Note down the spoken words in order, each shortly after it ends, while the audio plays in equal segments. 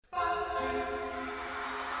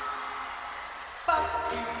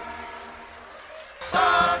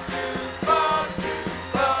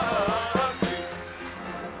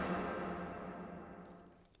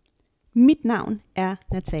navn er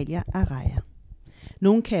Natalia Araya.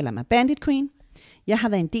 Nogen kalder mig Bandit Queen. Jeg har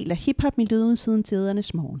været en del af hiphop-miljøet siden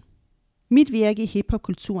tidernes morgen. Mit virke i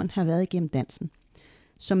hiphop-kulturen har været igennem dansen.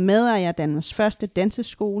 Som medejer af Danmarks første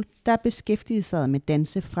danseskole, der beskæftiger sig med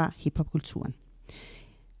danse fra hiphop-kulturen.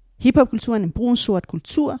 Hiphop-kulturen er en brun-sort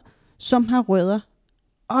kultur, som har rødder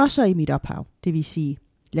også i mit ophav, det vil sige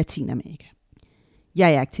Latinamerika.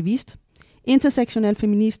 Jeg er aktivist, intersektionel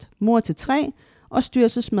feminist, mor til 3 og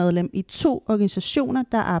styrelsesmedlem i 2 organisationer,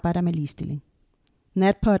 der arbejder med ligestilling.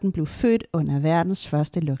 Natpotten blev født under verdens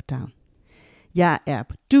første lockdown. Jeg er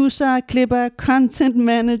producer, klipper, content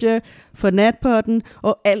manager for Natpotten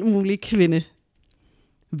og alt muligt kvinde.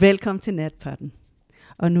 Velkommen til Natpotten.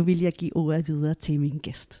 Og nu vil jeg give ordet videre til min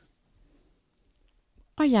gæst.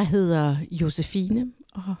 Og jeg hedder Josefine,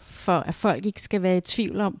 og for at folk ikke skal være i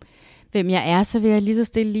tvivl om, hvem jeg er, så vil jeg lige så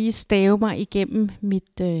stille lige stave mig igennem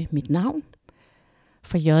mit navn.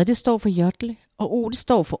 For J, det står for Jodle, og O, det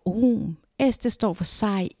står for Om. S, det står for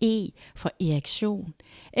sej, E for erektion.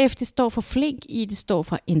 F, det står for flink, I, det står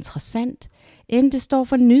for interessant. N, det står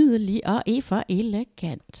for nydelig, og E for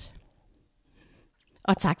elegant.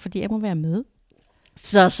 Og tak, fordi jeg må være med.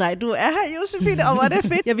 Så sej, du er her, Josefine, og hvor er det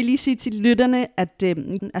fedt. Jeg vil lige sige til lytterne, at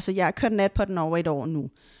jeg har kørt Natpotten over et år nu.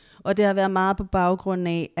 Og det har været meget på baggrund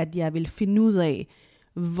af, at jeg vil finde ud af,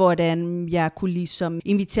 hvordan jeg kunne ligesom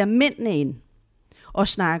invitere mændene ind og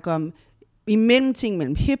snakke om i mellemting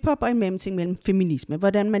mellem hiphop og i mellemting mellem feminisme.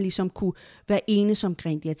 Hvordan man ligesom kunne være enes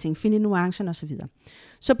omkring de her ting, finde nuancerne osv.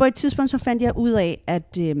 Så på et tidspunkt så fandt jeg ud af,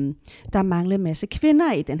 at der manglede en masse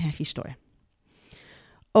kvinder i den her historie.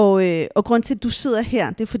 Og grund til, at du sidder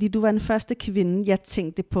her, det er fordi, du var den første kvinde, jeg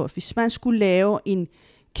tænkte på. Hvis man skulle lave en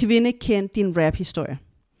kvinde kendt din rap-historie,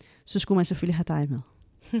 så skulle man selvfølgelig have dig med.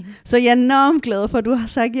 Så jeg er enormt glad for, at du har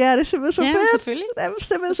sagt, ja, det er simpelthen så fedt. Selvfølgelig. Det er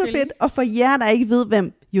simpelthen så fedt. Og for jer, der ikke ved,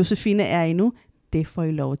 hvem Josefine er endnu, det får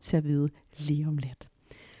I lov til at vide lige om lidt.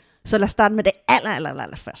 Så lad os starte med det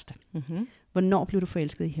aller første. Mm-hmm. Hvornår blev du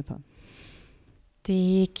forelsket i hiphop?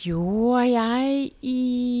 Det gjorde jeg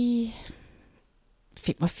i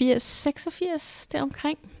 85-86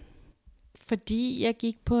 deromkring. Fordi jeg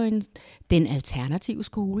gik på den alternative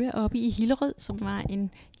skole oppe i Hillerød,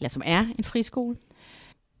 som er en friskole.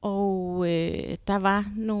 Og der var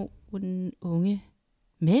nogle unge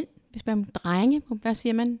mænd, hvis man drenge, hvad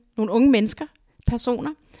siger man? Nogle unge mennesker,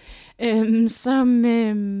 personer,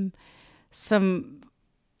 som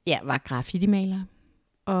var graffiti-malere,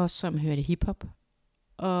 og som hørte hiphop.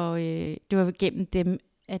 Og det var gennem dem,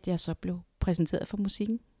 at jeg så blev præsenteret for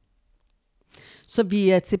musikken. Så vi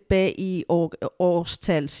er tilbage i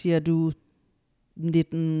årstal, siger du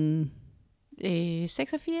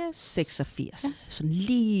 86. 86. Ja. Sådan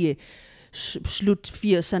lige slut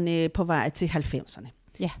 80'erne på vej til 90'erne.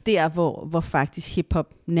 Ja. Der, hvor faktisk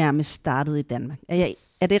hiphop nærmest startede i Danmark.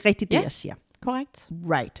 Er det rigtigt, det jeg siger? Korrekt.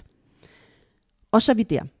 Right. Og så er vi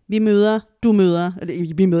der.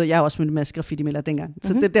 Jeg har også mødt en masse graffiti-malere dengang. Mm-hmm.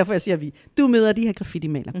 Så det er derfor, jeg siger vi. Du møder de her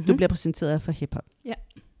graffiti-malere. Mm-hmm. Du bliver præsenteret for hiphop. Ja.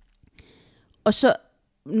 Og så,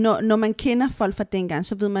 når man kender folk fra dengang,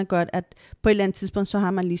 så ved man godt, at på et eller andet tidspunkt, så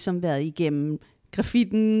har man ligesom været igennem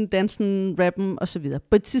graffiten, dansen, rappen osv.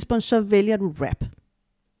 På et tidspunkt, så vælger du rap.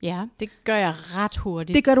 Ja, det gør jeg ret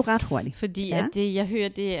hurtigt. Det gør du ret hurtigt. Fordi at det, jeg hører,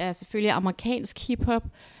 det er selvfølgelig amerikansk hiphop.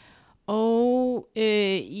 Og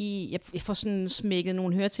jeg får sådan smækket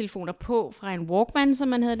nogle høretelefoner på fra en Walkman, som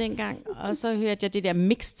man havde dengang. Og så hørte jeg det der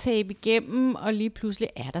mixtape igennem, og lige pludselig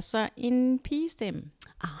er der så en pigestemme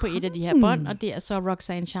på et af de her bånd, og det er så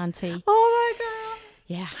Roxanne Shante. Oh my god!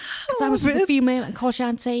 Ja, yeah. Så I'm a super female, and call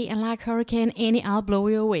Shante, and like Hurricane, Annie, I'll blow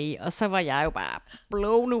you away. Og så var jeg jo bare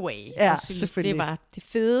blown away. Ja, jeg synes, det var det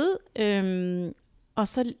fede. Og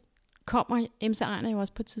så kommer MC Ejner jo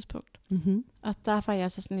også på et tidspunkt. Mm-hmm. Og der var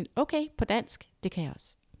jeg så sådan, okay, på dansk, det kan jeg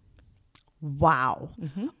også. Wow.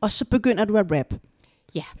 Mm-hmm. Og så begynder du at rap.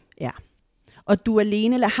 Ja. Ja. Og du er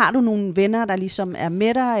alene, eller har du nogle venner, der ligesom er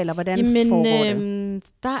med dig, eller hvordan foregår det?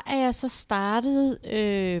 Der er jeg så startet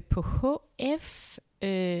på HF,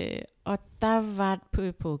 og der var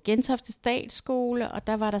på Gentofte Statsskole, og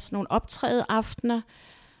der var der sådan nogle optrædeaftener,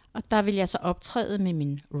 og der ville jeg så optræde med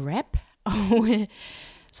min rap, og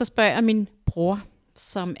så spørger jeg min bror,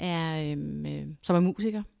 som er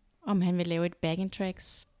musiker, om han vil lave et backing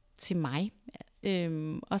tracks til mig.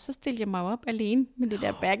 Og så stillede jeg mig op alene med det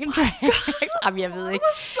der backing tracks. Jamen, jeg ved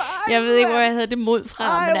ikke, hvor jeg havde det mod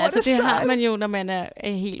fra, men altså, det har man jo, når man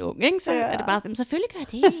er helt ung, ikke? Så er det bare sådan, selvfølgelig gør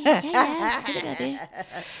det. Ja, selvfølgelig gør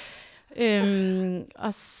det.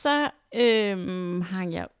 Og så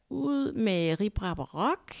hang jeg ud med Rip Rap og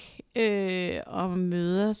Rock, og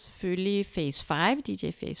møder selvfølgelig Phase 5,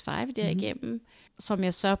 DJ Phase 5 derigennem. som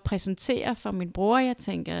jeg så præsenterer for min bror. Jeg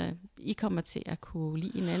tænker, I kommer til at kunne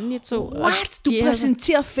lide hinanden, I to. What? Du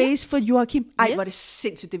præsenterer Face for Joachim? Ej, Yes. hvor er det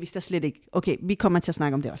sindssygt, det vidste jeg slet ikke. Okay, vi kommer til at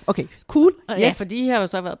snakke om det også. Okay, cool. Og Yes. ja, for de har jo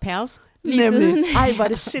så været pals lige siden. Nemlig. Ej, hvor er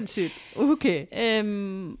det sindssygt. Okay.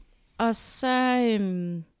 Og så,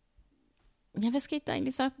 hvad skete der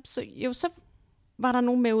egentlig så? Så var der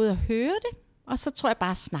nogen med ude at høre det, og så tror jeg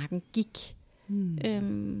bare, at snakken gik.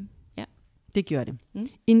 Ja. Det gjorde det.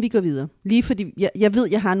 Inden vi går videre, lige fordi jeg ved,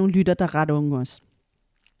 jeg har nogle lytter, der er ret unge også.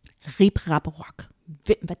 Rip Rap Rock.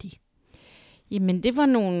 Hvem var de? Jamen, det var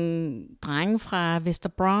nogle drenge fra Vester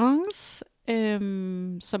Bronx,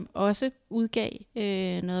 som også udgav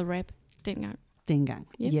noget rap dengang.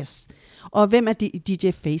 Yep. Yes. Og hvem er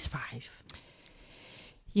DJ Face 5?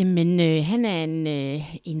 Jamen, han er en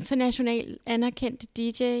international anerkendt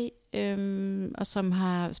DJ, og som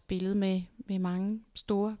har spillet med mange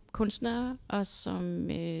store kunstnere, og som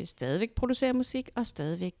stadigvæk producerer musik, og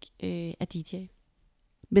stadigvæk er DJ.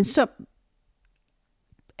 Men så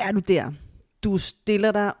er du der. Du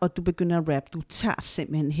stiller dig, og du begynder at rappe. Du tager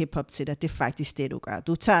simpelthen hiphop til dig. Det er faktisk det, du gør.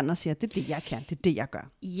 Du tager den og siger, det er det, jeg kan. Det er det, jeg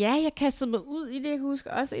gør. Ja, jeg kastede mig ud i det. Jeg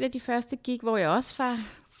husker også et af de første gig, hvor jeg også var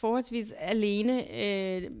forholdsvis alene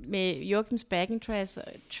med Joachims backing track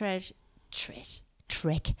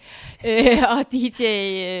og DJ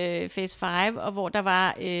Face 5, og hvor der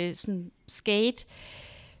var sådan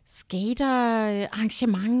skater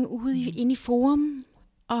arrangement ude inde i Forum,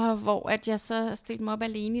 og hvor at jeg så stillede mig op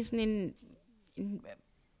alene i sådan en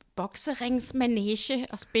bokseringsmanege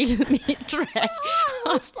og spillede min track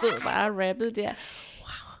og stod bare og rappede der.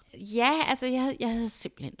 Wow. Ja, altså jeg havde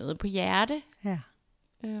simpelthen noget på hjerte. Ja.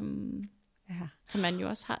 Som man jo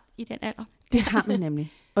også har i den alder. Det har man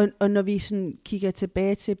nemlig. Og når vi sådan kigger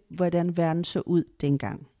tilbage til, hvordan verden så ud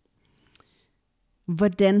dengang.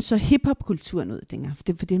 Hvordan så hiphop-kulturen ud dengang? For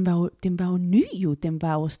den var jo ny jo. Den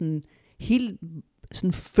var jo sådan helt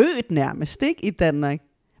sådan født nærmest, ikke, i Danmark.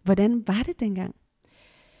 Hvordan var det dengang?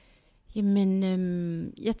 Jamen,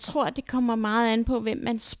 jeg tror, det kommer meget an på, hvem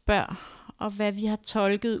man spørger, og hvad vi har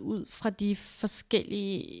tolket ud fra de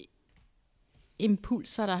forskellige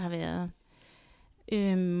impulser, der har været.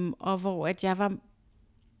 Og hvor at jeg var,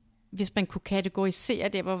 hvis man kunne kategorisere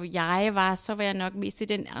det, hvor jeg var, så var jeg nok mest i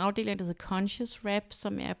den afdeling, der hedder conscious rap,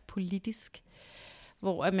 som er politisk,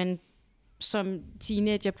 hvor at man som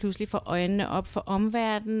teenager pludselig får øjnene op for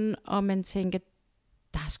omverdenen, og man tænker,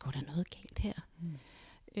 der er sgu da noget galt her.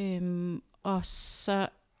 Og så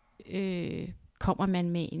kommer man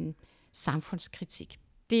med en samfundskritik.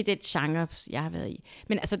 Det er den genre, jeg har været i.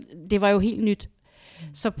 Men altså, det var jo helt nyt.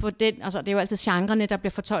 Så på den, altså, det er jo altid genrerne, der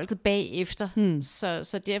bliver fortolket bagefter.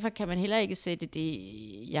 Så derfor kan man heller ikke sætte det,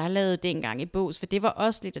 jeg lavede dengang i bås, for det var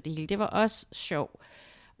også lidt af det hele. Det var også sjov.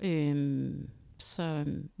 Men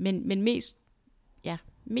mest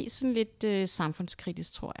sådan lidt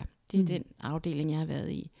samfundskritisk, tror jeg. Det er den afdeling, jeg har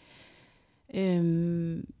været i.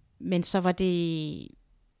 Men så var det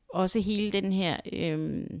også hele den her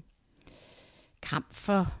kamp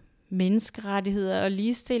for menneskerettigheder og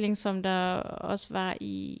ligestilling, som der også var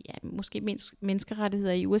i, måske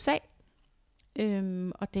menneskerettigheder i USA.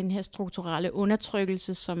 Og den her strukturelle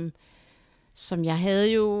undertrykkelse, som jeg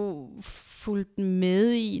havde jo fulgt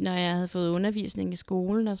med i, når jeg havde fået undervisning i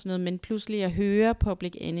skolen og sådan noget, men pludselig at høre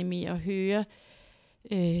Public Enemy og høre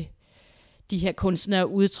de her kunstnere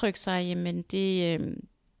udtrykke sig, jamen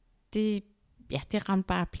det ramte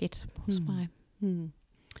bare plet hos mig.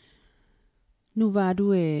 Nu var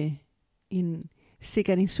du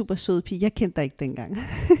sikkert en super sød pige. Jeg kendte dig ikke dengang.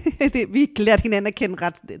 Vi lærte hinanden at kende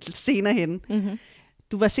ret senere hen. Mm-hmm.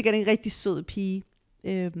 Du var sikkert en rigtig sød pige,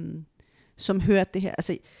 som hørte det her.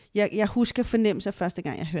 Altså, jeg husker fornemmelser første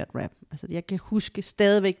gang, jeg hørte rap. Altså, jeg kan huske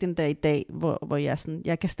stadigvæk den dag i dag, hvor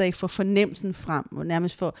jeg kan stadig få fornemmelsen frem, og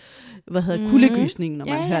nærmest få, kuldegysningen, når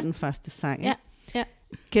man hører den første sang. Ja, ja.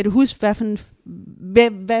 Kan du huske,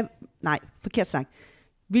 forkert sang.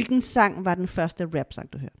 Hvilken sang var den første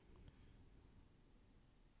rap-sang, du hørte?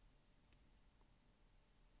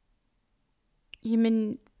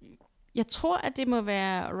 Jamen, jeg tror, at det må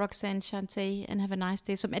være Roxanne Shante and Have a Nice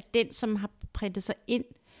Day, som er den, som har printet sig ind.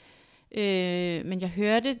 Men jeg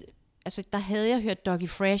hørte, altså der havde jeg hørt Doggy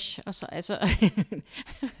Fresh, og så, altså,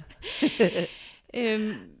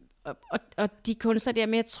 og de kunstnere der,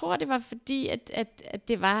 men jeg tror, det var fordi, at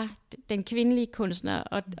det var den kvindelige kunstner,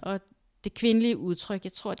 og det kvindelige udtryk.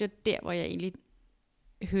 Jeg tror, det var der, hvor jeg egentlig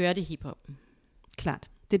hørte hiphop. Klart.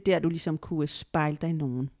 Det er der, du ligesom kunne spejle dig i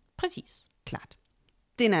nogen. Præcis. Klart.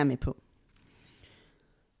 Den er jeg med på.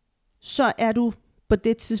 Så er du på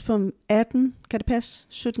det tidspunkt 18, kan det passe?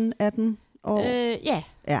 17, 18 år? Ja.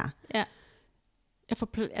 Ja. Jeg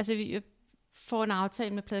får en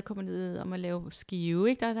aftale med pladekompagniet om at lave skive,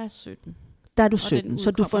 ikke? Der er 17. Der er du 17,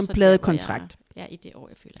 så du får en pladekontrakt. Ja, i det år,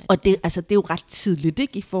 jeg føler. Og det er jo ret tidligt,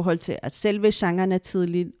 ikke? I forhold til, at selve genren er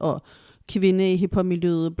tidligt, og kvinde i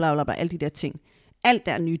hiphop-miljøet, bla bla bla, alle de der ting. Alt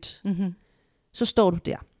er nyt. Mm-hmm. Så står du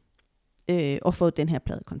der og får den her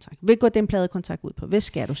pladekontrakt. Hvad går den pladekontrakt ud på? Hvad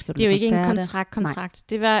skal du? Skal du det er jo ikke en kontrakt.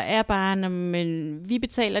 Det er bare, når vi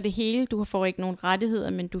betaler det hele. Du får ikke nogen rettigheder,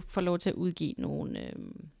 men du får lov til at udgive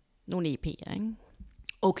nogle EP'er, ikke?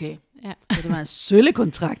 Okay. Ja. Så det var en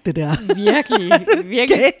sølle-kontrakt, det der.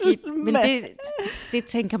 Virkelig. Men det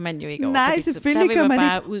tænker man jo ikke over. Nej, selvfølgelig kan man ikke. Der vil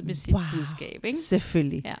man bare ud med sit budskab, ikke?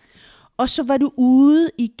 Selvfølgelig. Ja. Og så var du ude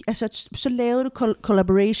i, altså så lavede du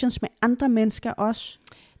collaborations med andre mennesker også.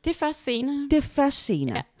 Det er først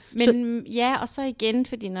senere. Ja. Men og så igen,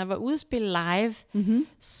 fordi når jeg var ude at spille live,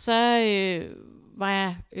 så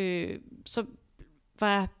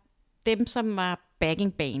var dem, som var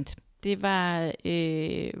backing band, det var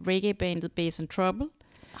reggae-bandet Bass and Trouble.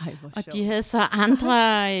 Ej, og de havde så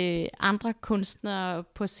andre kunstnere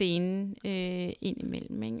på scenen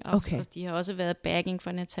indimellem. Ikke? Og de har også været backing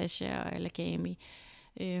for Natasha og Alagami.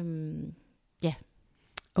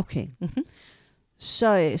 Okay. Mm-hmm.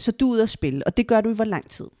 Så du er ude at spille, og det gør du i hvor lang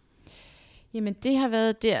tid? Jamen, det har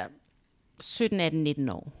været der 17, 18, 19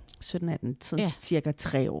 år. 17, 18, cirka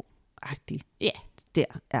 3 år-agtigt. Ja.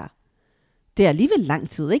 Det er alligevel lang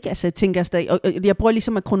tid, ikke? Altså, jeg tænker, og jeg prøver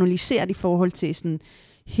ligesom at kronologisere det i forhold til sådan,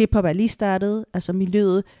 hiphop er lige startet, altså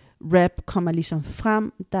miljøet, rap kommer ligesom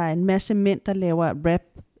frem, der er en masse mænd, der laver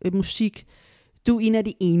rap-musik. Du er en af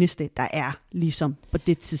de eneste, der er ligesom på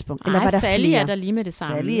det tidspunkt. Eller var der Sally flere? Er der lige med det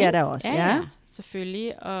samme. Sally er der også, ja.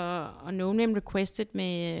 Selvfølgelig. Og No Name Requested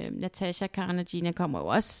med Natasha, Karen og Gina kommer jo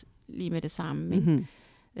også lige med det samme. Mm-hmm.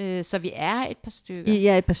 Så vi er et par stykker.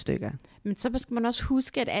 Ja, et par stykker. Men så skal man også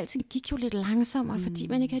huske, at alting gik jo lidt langsommere, fordi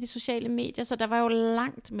man ikke havde de sociale medier, så der var jo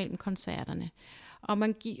langt mellem koncerterne. Og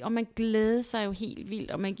man glædede sig jo helt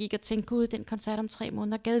vildt, og man gik og tænkte, gud, den koncert om 3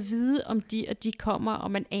 måneder, gad vide, om de og de kommer,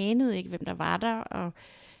 og man anede ikke, hvem der var der, og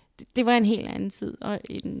det var en helt anden tid, og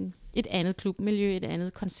et andet klubmiljø, et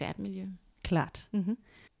andet koncertmiljø. Klart. Mm-hmm.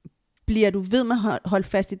 Bliver du ved med at holde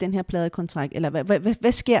fast i den her pladekontrakt, eller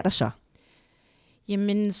hvad sker der så?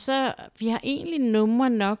 Jamen, så vi har egentlig numre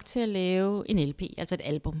nok til at lave en LP, altså et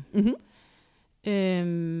album. Mm-hmm.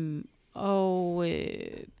 Og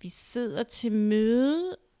vi sidder til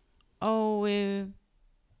møde, og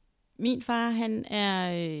min far, han er...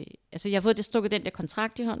 altså, jeg har fået stukket den der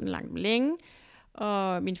kontrakt i hånden langt længe,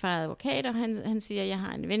 og min far er advokat, og han siger, at jeg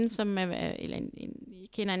har en ven, som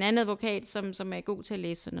kender en anden advokat, som er god til at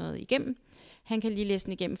læse sådan noget igennem. Han kan lige læse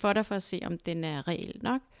den igennem for dig, for at se, om den er reel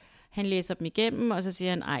nok. Han læser dem igennem, og så siger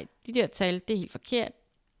han, nej, de der tal, det er helt forkert.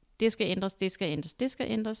 Det skal ændres, det skal ændres, det skal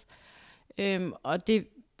ændres. Og det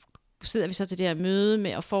sidder vi så til det her møde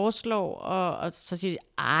med at foreslå, og så siger de,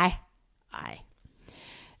 ej.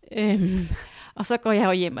 Og så går jeg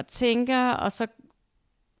jo hjem og tænker, og så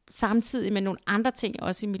samtidig med nogle andre ting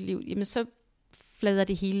også i mit liv, jamen så flader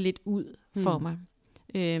det hele lidt ud for mig.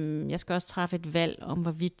 Jeg skal også træffe et valg om,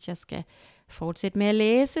 hvorvidt jeg skal fortsætte med at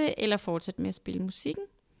læse, eller fortsætte med at spille musikken.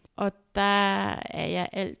 Og der er jeg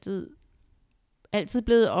altid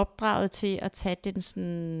blevet opdraget til at tage den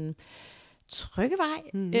sådan trygge vej,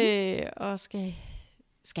 og skal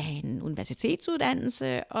have en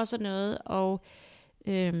universitetsuddannelse og sådan noget. Og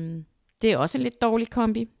det er også en lidt dårlig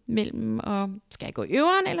kombi mellem, skal jeg gå i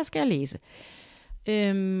øveren, eller skal jeg læse?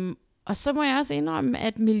 Og så må jeg også indrømme,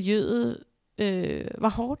 at miljøet var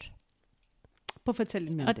hårdt. Prøv at fortælle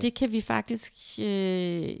lidt mere om det. Og det kan vi faktisk...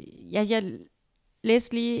 jeg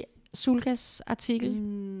læste lige Sulkas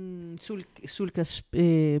artikel. Sulkas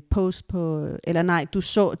post på... Eller nej, du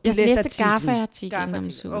læste Gaffa-artiklen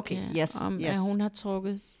om Sulka. Okay, yes. At hun har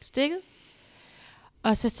trukket stikket.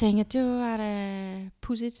 Og så tænkte jeg, det var da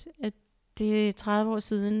pudsigt, at det er 30 år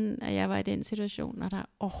siden, at jeg var i den situation, og der er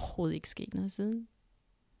overhovedet ikke sket noget siden.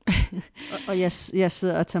 og jeg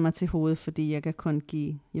sidder og tager mig til hovedet, fordi jeg kan kun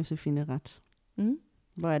give Josefine ret.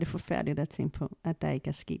 Hvor er det forfærdeligt at tænke på, at der ikke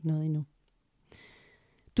er sket noget endnu.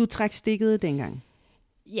 Du trak stikket dengang.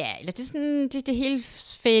 Ja, eller det er sådan, det hele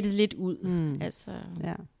fættet lidt ud. Altså.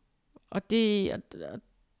 Ja. Og det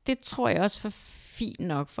tror jeg også for fint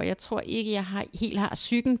nok, for jeg tror ikke, jeg helt har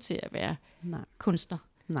psyken til at være kunstner.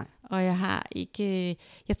 Nej. Og jeg har ikke...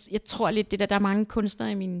 Jeg tror lidt, der er mange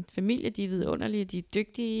kunstnere i min familie, de er vidunderlige, de er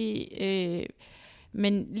dygtige,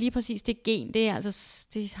 men lige præcis det gen, det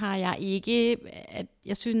har jeg ikke.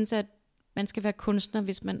 Jeg synes, at man skal være kunstner,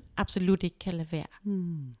 hvis man absolut ikke kan lade være.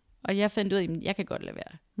 Og jeg fandt ud af, at jeg kan godt lade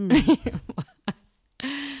være.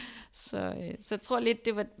 Så jeg tror lidt,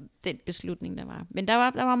 det var den beslutning, der var. Men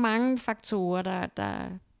der var mange faktorer,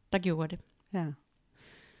 der gjorde det. Ja.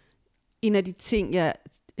 En af de ting, jeg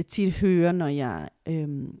tit hører, når jeg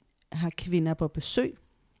har kvinder på besøg,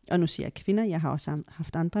 og nu siger jeg kvinder, jeg har også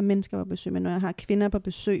haft andre mennesker på besøg, men når jeg har kvinder på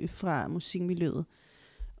besøg fra musikmiljøet,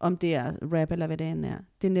 om det er rap eller hvad det end er,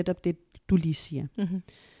 det er netop det, du lige siger. Mm-hmm.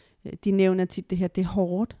 De nævner tit det her, det er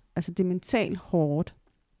hårdt, altså det er mentalt hårdt.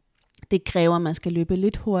 Det kræver, at man skal løbe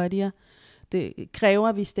lidt hurtigere. Det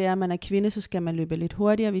kræver, hvis det er, at man er kvinde, så skal man løbe lidt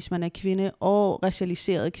hurtigere. Hvis man er kvinde og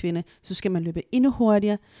racialiseret kvinde, så skal man løbe endnu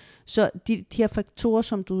hurtigere. Så de her faktorer,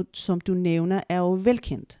 som du nævner, er jo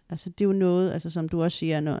velkendt. Altså det er jo noget, altså, som du også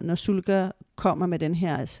siger, når Sulka kommer med den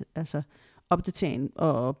her opdatering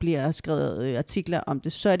og bliver skrevet artikler om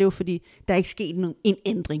det, så er det jo fordi, der er ikke sket en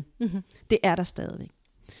ændring. Mm-hmm. Det er der stadigvæk.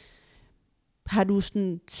 Har du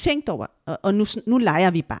sådan tænkt over, og nu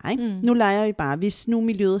leger vi bare, ikke? Nu leger vi bare, hvis nu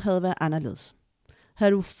miljøet havde været anderledes.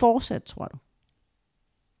 Havde du fortsat, tror du?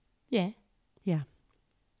 Ja. Ja.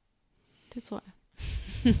 Det tror jeg.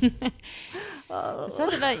 Så har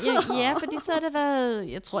det været, fordi så har det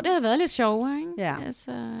været, jeg tror det har været lidt sjovere, ikke? Ja.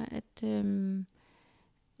 Altså, at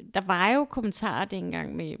der var jo kommentarer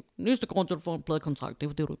dengang med, næste grund til at du får en pladekontrakt, det er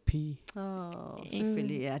fordi du er pige.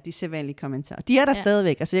 Selvfølgelig, ja, de sædvanlige kommentarer. De er der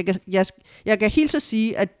stadigvæk. Altså, jeg kan hilse at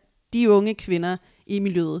sige, at de unge kvinder i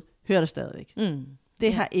miljøet hører det stadigvæk.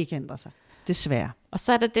 Det har ikke ændret sig, desværre. Og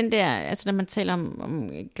så er der den der, altså når man taler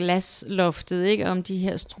om glasloftet, ikke, om de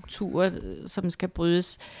her strukturer, som skal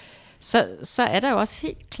brydes, så er der jo også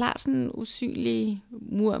helt klart sådan en usynlig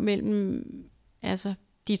mur mellem altså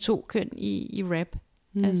de to køn i rap.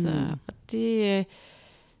 Altså, og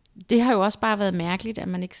det har jo også bare været mærkeligt, at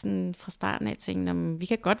man ikke sådan fra starten af tænkte, vi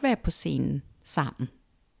kan godt være på scenen sammen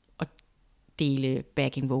og dele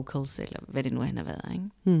backing vocals, eller hvad det nu han har været,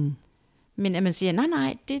 ikke? Men at man siger,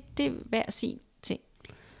 nej, det er hver sin ting.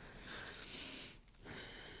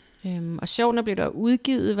 Og sjovt, når blev der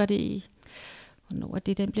udgivet, var det hvornår var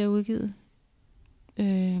det, den blev udgivet?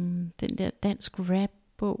 Den der dansk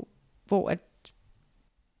rap-bog, hvor at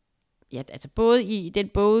ja, altså både i den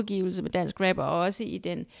bogudgivelse med dansk rap, og også i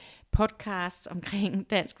den podcast omkring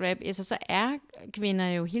dansk rap, så er kvinder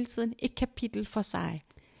jo hele tiden et kapitel for sig.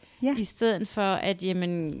 Ja. I stedet for, at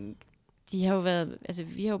jamen, de har jo været, altså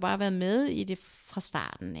vi har jo bare været med i det fra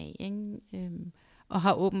starten af, ikke? Og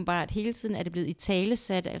har åbenbart hele tiden, er det blevet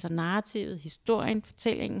italesat, altså narrativet, historien,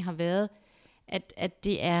 fortællingen har været, at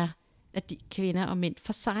det er at de kvinder og mænd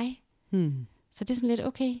for sig. Så det er sådan lidt,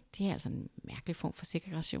 okay, det er altså en mærkelig form for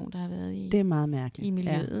segregation, der har været i, det er meget mærkeligt. I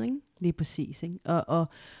miljøet. Ja, ikke? Lige præcis. Ikke?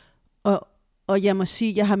 Og jeg må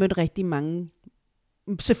sige, jeg har mødt rigtig mange,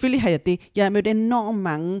 selvfølgelig har jeg det, jeg har mødt enormt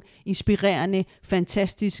mange inspirerende,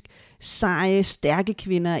 fantastisk, seje, stærke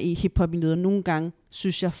kvinder i hiphop-miljøet. Nogle gange,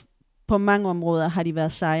 synes jeg, på mange områder har de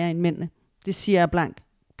været sejere end mændene. Det siger jeg blank.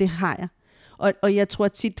 Det har jeg. Og jeg tror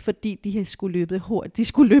tit, fordi de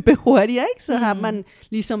skulle løbe hurtigere, ikke? Så har man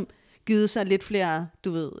ligesom givet sig lidt flere,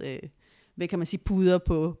 du ved, hvad kan man sige, puder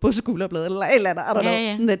på skulderbladet, eller et eller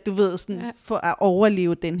andet, ja. Du ved, sådan, for at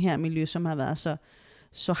overleve den her miljø, som har været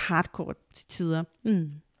så hardcore til tider.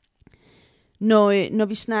 Når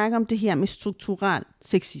vi snakker om det her med strukturel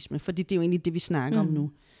sexisme, fordi det er jo egentlig det, vi snakker om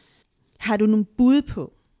nu, har du nogle bud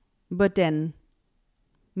på, hvordan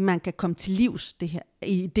man kan komme til livs det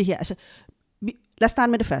her? Altså, lad os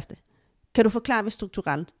starte med det første. Kan du forklare, hvad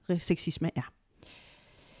strukturel sexisme er?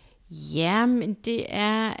 Ja, men det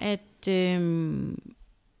er, at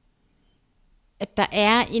der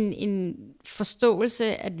er en forståelse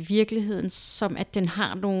af virkeligheden, som at den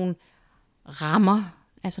har nogle rammer,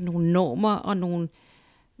 altså nogle normer og nogle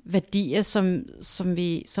værdier, som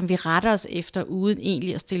vi retter os efter, uden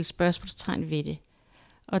egentlig at stille spørgsmålstegn ved det.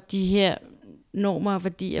 Og de her normer og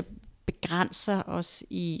værdier begrænser os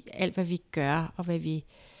i alt, hvad vi gør, og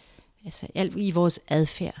alt i vores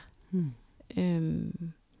adfærd.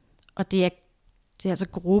 Og det er altså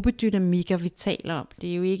gruppedynamikker, vi taler om.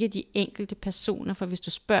 Det er jo ikke de enkelte personer, for hvis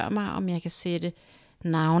du spørger mig, om jeg kan sætte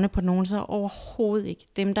navne på nogen, så overhovedet ikke.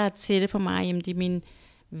 Dem, der er tætte på mig, jamen, det er mine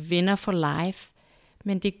venner for life.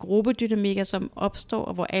 Men det er gruppedynamikker, som opstår,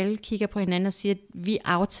 og hvor alle kigger på hinanden og siger, at vi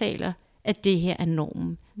aftaler, at det her er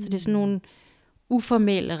normen. Så det er sådan nogle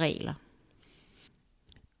uformelle regler.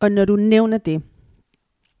 Og når du nævner det,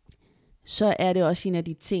 så er det også en af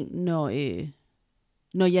de ting,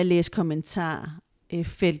 når jeg læser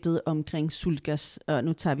kommentarfeltet omkring Sulkas, og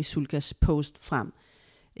nu tager vi Sulkas post frem,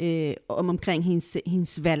 omkring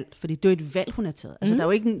hendes valg, fordi det er jo et valg, hun har taget. Altså, der er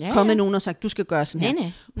jo ikke kommet nogen og sagt, du skal gøre sådan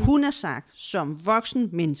her. Hun har sagt, som voksen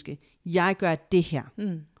menneske, jeg gør det her.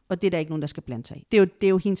 Og det er der ikke nogen, der skal blande sig i. Det er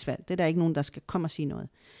jo hendes valg. Det er der ikke nogen, der skal komme og sige noget.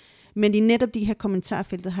 Men i netop de her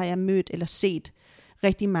kommentarfelter har jeg mødt eller set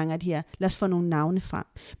rigtig mange af de her, lad os få nogle navne frem.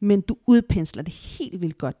 Men du udpensler det helt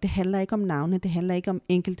vildt godt. Det handler ikke om navne, det handler ikke om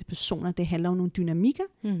enkelte personer, det handler om nogle dynamikker,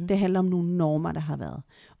 det handler om nogle normer, der har været.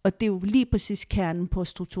 Og det er jo lige præcis kernen på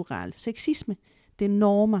strukturel sexisme. Det er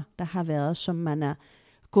normer, der har været, som man er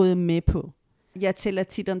gået med på. Jeg tæller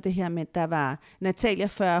tit om det her med, at der var Natalia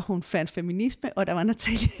før hun fandt feminisme, og der var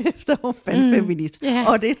Natalia efter hun fandt feminisme. Yeah.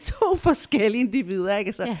 Og det er 2 forskellige individer,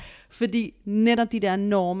 ikke så? Yeah. Fordi netop de der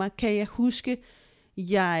normer, kan jeg huske,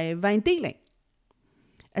 jeg var en del af.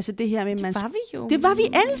 Altså det her med, det var vi jo. Det var vi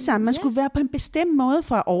alle sammen. Man skulle være på en bestemt måde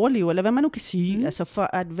for at overleve, eller hvad man nu kan sige. Altså for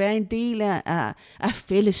at være en del af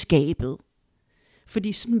fællesskabet.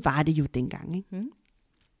 Fordi sådan var det jo dengang, ikke?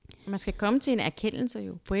 Man skal komme til en erkendelse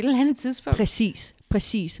jo, på et eller andet tidspunkt.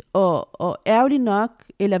 Præcis. Og ærgerligt nok,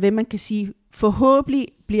 eller hvad man kan sige, forhåbentlig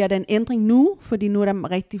bliver der en ændring nu, fordi nu er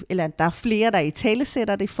der er flere, der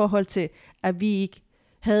italesætter det i forhold til, at vi ikke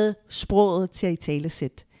havde sproget til at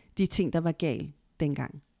italesætte de ting, der var galt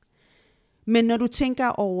dengang. Men når du tænker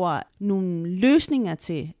over nogle løsninger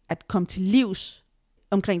til at komme til livs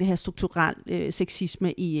omkring det her strukturelle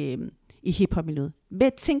sexisme i hiphop-miljøet,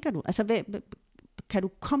 hvad tænker du? Altså, kan du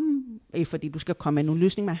komme, fordi du skal komme med nogle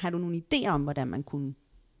løsninger, men har du nogle idéer om, hvordan man kunne?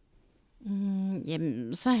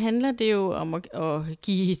 Jamen, så handler det jo om at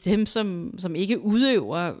give dem, som ikke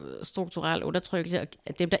udøver strukturel undertrykkelse,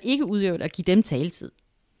 og dem, der ikke udøver det, at give dem taletid.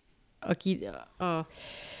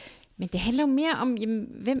 Men det handler jo mere om, jamen,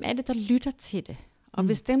 hvem er det, der lytter til det? Og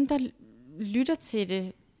hvis dem, der lytter til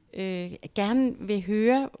det, gerne vil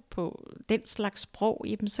høre på den slags sprog,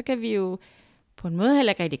 jamen, så kan vi jo på en måde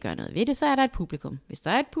heller ikke rigtig gøre noget ved det, så er der et publikum. Hvis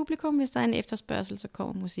der er et publikum, hvis der er en efterspørgsel, så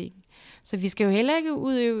kommer musikken. Så vi skal jo heller ikke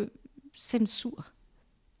udøve censur.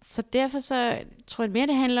 Så derfor så tror jeg mere,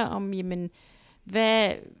 det handler om, jamen,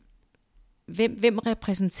 hvem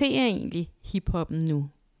repræsenterer egentlig hiphoppen nu?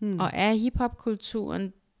 Og er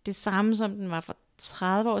hiphopkulturen det samme, som den var for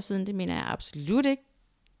 30 år siden? Det mener jeg absolut ikke,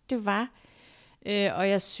 det var. Og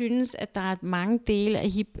jeg synes, at der er mange dele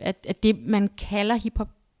af det, man kalder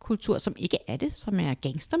hiphopkultur, som ikke er det, som er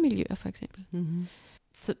gangstermiljøer for eksempel.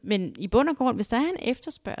 Men i bund og grund, hvis der er en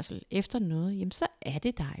efterspørgsel efter noget, jamen så er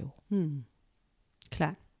det der jo.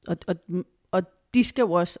 Klart. Og de skal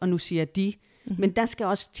jo også, og nu siger de, men der skal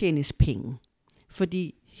også tjenes penge.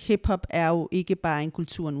 Fordi hiphop er jo ikke bare en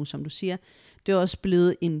kultur nu, som du siger. Det er også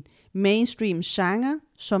blevet en mainstream genre,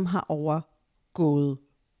 som har overgået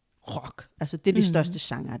rock. Altså det er de største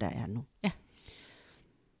genre, der er nu. Ja.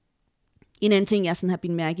 En anden ting, jeg sådan har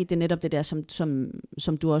bidt mærke i, det er netop det der,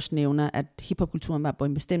 som du også nævner, at hiphopkulturen var på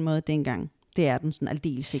en bestemt måde dengang. Det er den sådan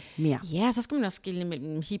aldeles ikke mere. Ja, så skal man også skille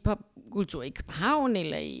mellem hiphopkultur i København,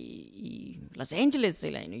 eller i Los Angeles,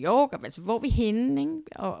 eller i New York, altså hvor vi henne, ikke?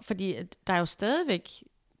 Og fordi der er jo stadigvæk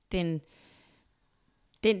den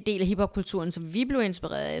del af hiphopkulturen, som vi blev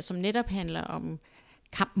inspireret af, som netop handler om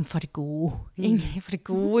kampen for det gode, ikke? For det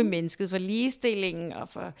gode i mennesket, for ligestillingen, og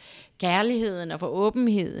for kærligheden, og for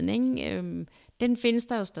åbenheden, ikke? Den findes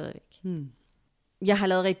der jo stadigvæk. Jeg har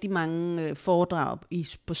lavet rigtig mange foredrag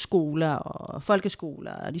på skoler og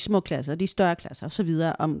folkeskoler, og de små klasser, og de større klasser osv.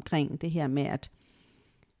 omkring det her med at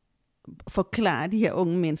forklare de her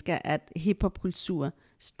unge mennesker, at hiphopkultur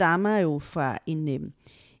stammer jo fra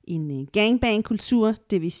en gangbang-kultur,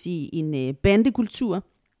 det vil sige en bandekultur,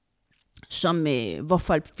 hvor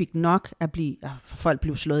folk fik nok folk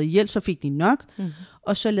blev slået ihjel, så fik de nok,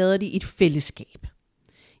 og så lavede de et fællesskab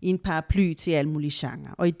i en paraply til alle mulige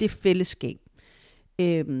genrer. Og i det fællesskab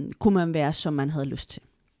kunne man være, som man havde lyst til.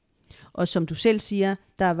 Og som du selv siger,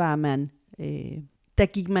 der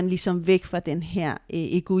gik man ligesom væk fra den her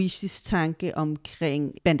egoistisk tanke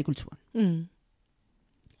omkring bandekulturen.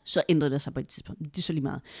 Så ændrede det sig på et tidspunkt. Det er så lige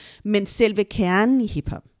meget. Men selve kernen i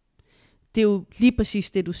hiphop, det er jo lige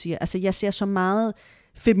præcis det, du siger. Altså, jeg ser så meget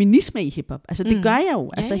feminisme i hiphop. Altså, det gør jeg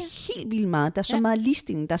jo. Altså, helt vildt meget. Der er så meget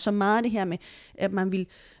ligestilling. Der er så meget det her med, at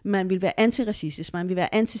man vil være antiracistisk, man vil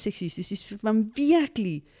være antisexistisk. Man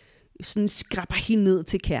virkelig sådan skraber helt ned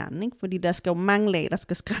til kernen, ikke? Fordi der skal jo mange lag, der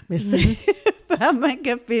skal skrabes, før man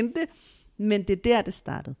kan finde det. Men det er der, det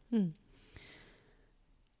startede.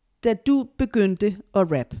 Da du begyndte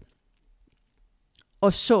at rap,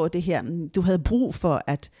 og så det her, du havde brug for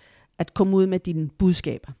at komme ud med dine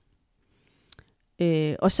budskaber.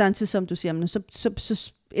 Og samtidig som du siger,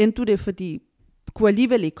 så endte du det, fordi du kunne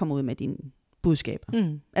alligevel ikke komme ud med dine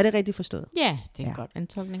budskaber. Er det rigtigt forstået? Ja, det er en godt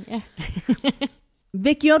antolkning. Ja.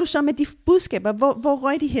 Hvad gjorde du så med de budskaber? Hvor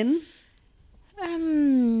røg de henne?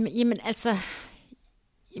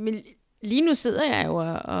 Lige nu sidder jeg jo,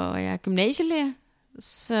 og jeg er gymnasielærer,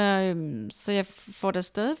 så jeg får da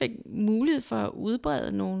stadigvæk mulighed for at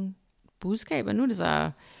udbrede nogle budskaber. Nu er det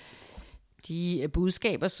så de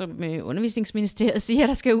budskaber, som Undervisningsministeriet siger,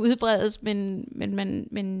 der skal udbredes,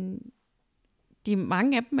 men de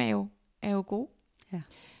mange af dem er jo gode. Ja.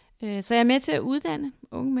 Så jeg er med til at uddanne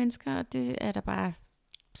unge mennesker, og det er der bare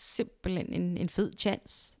simpelthen en fed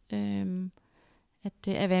chance,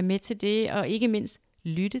 at være med til det, og ikke mindst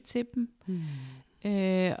lytte til dem,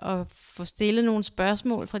 og få stillet nogle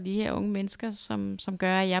spørgsmål fra de her unge mennesker, som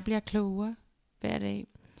gør, at jeg bliver klogere hver dag.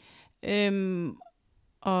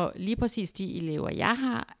 Og lige præcis de elever, jeg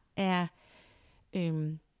har, er,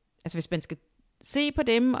 altså hvis man skal se på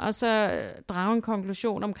dem, og så drage en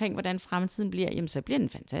konklusion omkring, hvordan fremtiden bliver, jamen så bliver den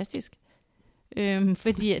fantastisk.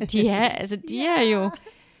 Fordi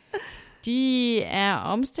de er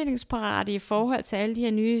omstillingsparate i forhold til alle de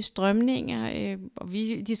her nye strømninger, og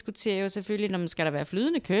vi diskuterer jo selvfølgelig, om skal der være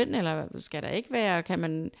flydende køn, eller skal der ikke være, kan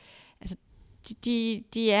man, altså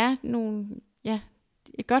de er nogle,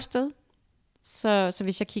 et godt sted. Så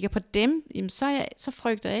hvis jeg kigger på dem, jamen så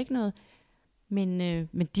frygter jeg ikke noget. Men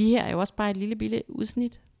de her er jo også bare et lille bitte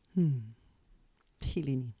udsnit. Helt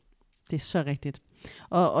enig. Det er så rigtigt.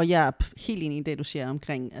 Og jeg er helt enig i det, du siger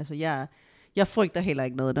omkring, altså jeg frygter heller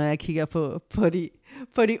ikke noget, når jeg kigger på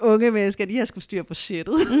de unge mennesker, de har sgu styr på shitet.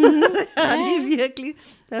 De er virkelig,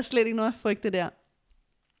 der er slet ikke noget at frygte der.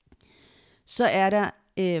 Så er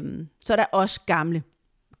der også gamle.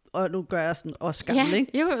 Og nu gør jeg sådan også gammel,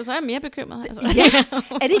 ikke? Jo, så er jeg mere bekymret. Altså. Ja,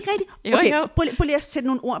 er det ikke rigtigt? Okay, jo. Prøv lige at sætte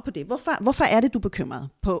nogle ord på det. Hvorfor er det, du er bekymret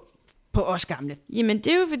på os gamle? Jamen,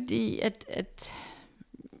 det er jo fordi, at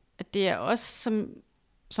det er os,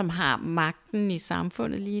 som har magten i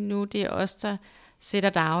samfundet lige nu. Det er os, der sætter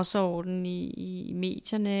dagsordenen i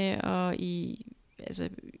medierne, og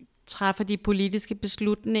træffer de politiske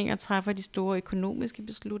beslutninger, træffer de store økonomiske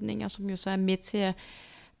beslutninger, som jo så er med til at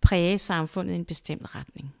præge samfundet i en bestemt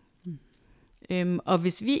retning. Og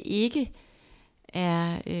hvis vi ikke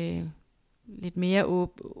er lidt mere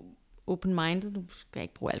open-minded, nu skal jeg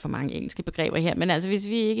ikke bruge alt for mange engelske begreber her, men altså hvis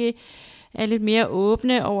vi ikke er lidt mere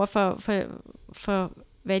åbne over for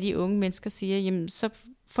hvad de unge mennesker siger, jamen så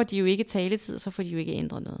får de jo ikke taletid, så får de jo ikke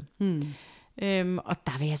ændret noget. Og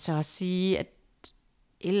der vil jeg så også sige, at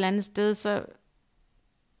et eller andet sted, så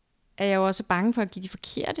er jeg jo også bange for at give de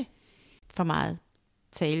forkerte for meget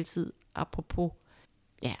taletid, apropos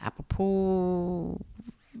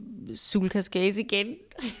sulkaskase igen.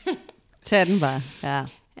 Tag den bare, ja.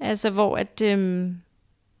 Altså, hvor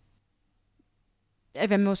at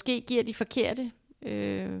man måske giver de forkerte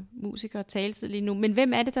musikere taletid lige nu. Men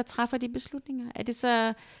hvem er det, der træffer de beslutninger? Er det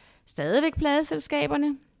så stadigvæk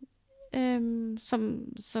pladeselskaberne,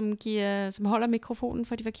 som holder mikrofonen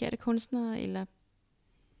for de forkerte kunstnere?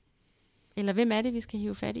 Eller hvem er det, vi skal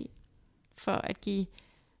hive fat i? For at give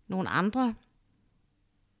nogle andre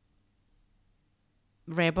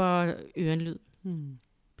rapper ørenlyd.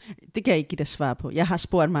 Det kan jeg ikke give dig svar på. Jeg har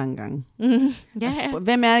spurgt mange gange. Ja.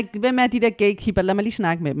 Hvem er de der gatekeeper? Lad mig lige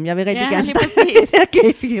snakke med dem. Jeg vil rigtig gerne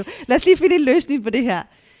snakke. Lad os lige finde en løsning på det her.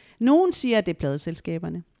 Nogen siger, at det er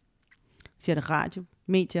pladeselskaberne. Siger det radio,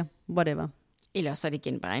 medier, whatever. Eller så er det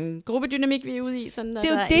igen bare en gruppedynamik, vi er ude i, sådan at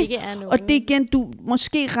der det. Ikke er nogen. Og det igen,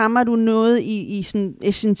 måske rammer du noget i sådan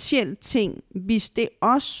essentielle ting. Hvis det er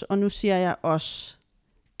os, og nu siger jeg os,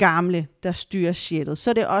 gamle, der styrer shitet, så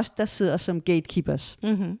er det os, der sidder som gatekeepers.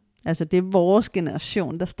 Mm-hmm. Altså det er vores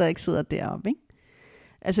generation, der stadig sidder deroppe, ikke?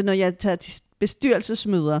 Altså når jeg tager til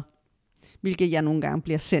bestyrelsesmøder, hvilket jeg nogle gange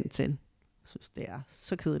bliver sendt til, jeg synes, det er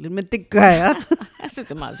så kedeligt, men det gør jeg. Jeg synes,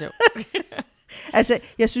 det er meget sjovt. Altså,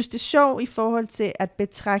 jeg synes, det er sjovt i forhold til at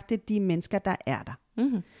betragte de mennesker, der er der.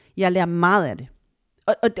 Mm-hmm. Jeg lærer meget af det.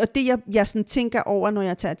 Og det, jeg sådan tænker over, når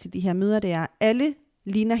jeg tager til de her møder, det er, alle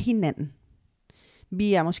ligner hinanden.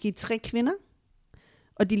 Vi er måske 3 kvinder,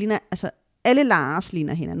 og de ligner, altså, alle Lars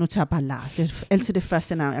ligner hinanden. Nu tager jeg bare Lars, det er altid det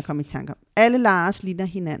første navn, jeg kommer i tanke om. Alle Lars ligner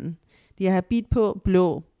hinanden. De har habit på,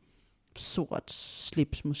 blå, sort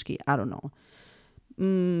slips måske, I don't know.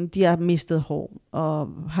 De har mistet hår, og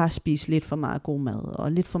har spist lidt for meget god mad,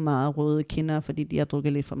 og lidt for meget røde kinder, fordi de har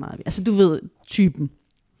drukket lidt for meget. Altså du ved, typen.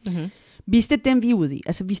 Mm-hmm. Hvis det er dem, vi er ude i,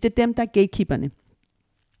 altså hvis det er dem, der er gatekeeperne,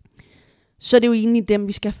 så er det jo egentlig dem,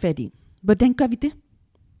 vi skal have fat i. Hvordan gør vi det?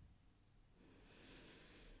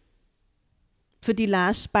 Fordi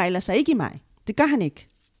Lars spejler sig ikke i mig. Det gør han ikke.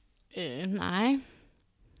 Nej.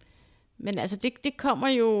 Men altså, det kommer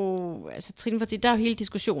jo, altså Trine, fordi der er jo hele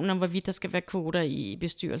diskussionen om, hvorvidt der skal være kvoter i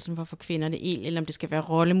bestyrelsen for at få kvinderne ind, eller om det skal være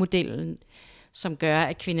rollemodellen, som gør,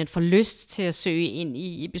 at kvinden får lyst til at søge ind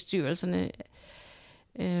i bestyrelserne.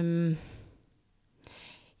 Jamen,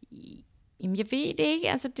 jeg ved det ikke,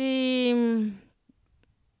 altså det...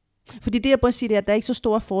 Fordi det, jeg prøver at sige, det er, at der er ikke så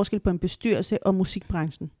stor forskel på en bestyrelse og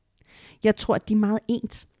musikbranchen. Jeg tror, at de er meget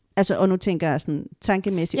ens. Altså, og nu tænker jeg sådan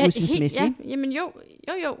tankemæssigt, udsynsmæssigt. Ja, jamen jo.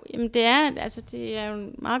 Jamen det er jo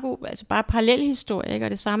en meget god, altså bare parallelhistorie, ikke? Og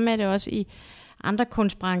det samme er det også i andre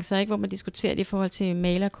kunstbrancher, ikke? Hvor man diskuterer det i forhold til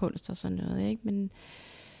malerkunst og sådan noget, ikke? Men,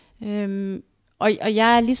 og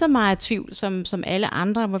jeg er lige så meget i tvivl som alle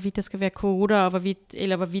andre, hvorvidt der skal være koder, og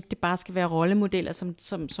hvorvidt det bare skal være rollemodeller,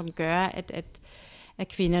 som gør, at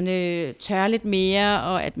kvinderne tør lidt mere,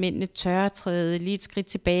 og at mændene tør at træde lige et skridt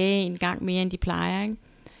tilbage en gang mere, end de plejer, ikke?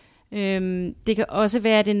 Det kan også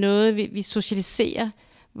være, at det er noget, vi socialiserer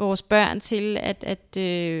vores børn til,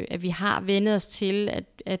 at vi har vendet os til,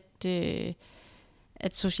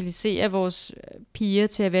 at socialisere vores piger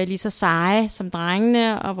til at være lige så seje som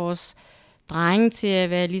drengene, og vores drenge til at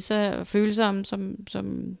være lige så følsomme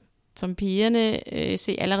som pigerne.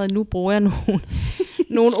 Se, allerede nu bruger jeg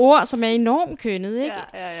nogle ord, som er enormt kønnet, ikke?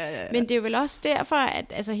 Ja. Men det er jo vel også derfor, at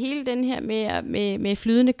altså, hele den her med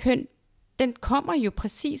flydende køn, den kommer jo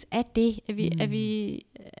præcis af det,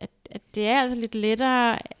 at det er altså lidt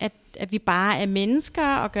lettere, at vi bare er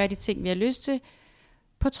mennesker og gør de ting, vi har lyst til,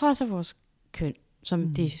 på trods af vores køn,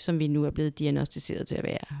 som vi nu er blevet diagnostiseret til at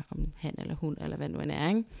være, om han eller hun, eller hvad nu end er,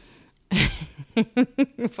 ikke?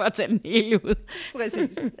 For at tage den hele ud.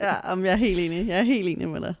 Præcis. Ja, jeg er helt enig. Jeg er helt enig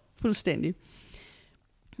med dig. Fuldstændig.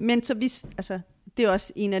 Men så det er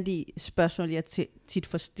også en af de spørgsmål, jeg tit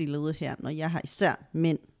får stillet her, når jeg har især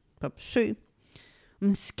mænd på besøg.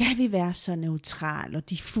 Men skal vi være så neutrale og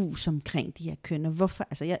diffus omkring de her køn? Hvorfor?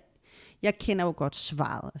 Altså, jeg kender jo godt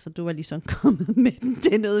svaret. Altså, du var ligesom kommet med den.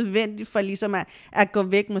 Det er nødvendigt for ligesom at gå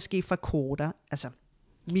væk måske fra koder. Altså,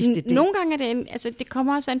 det. Nogle gange er det, det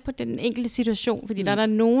kommer også an på den enkelte situation, fordi der er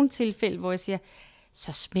nogle tilfælde, hvor jeg siger,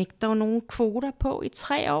 så smæk der nogle kvoter på i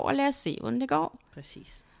 3 år, og lad os se, hvordan det går.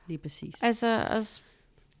 Præcis. Lige præcis. Altså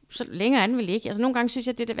så længere an vil ikke. Altså nogle gange synes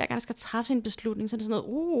jeg, at det der hver gang, der skal træffe en beslutning, så er det sådan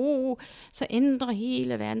noget, så ændrer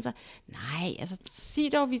hele verden sig. Nej, altså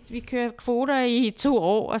sig dog, vi kører kvoter i 2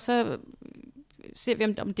 år, og så ser vi,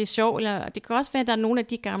 om det er sjovt, eller det kan også være, at der er nogle af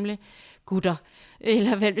de gamle gutter,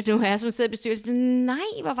 eller hvad det nu er, som sidder i bestyrelsen. Nej,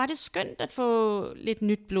 hvor var det skønt at få lidt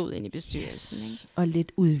nyt blod ind i bestyrelsen. Yes. Ikke? Og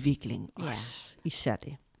lidt udvikling også, især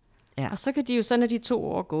det. Ja. Og så kan de jo så, når de 2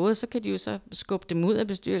 år er gået, så kan de jo så skubbe dem ud af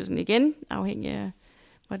bestyrelsen igen, afhængig af,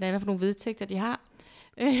 hvad for nogle vedtægter de har.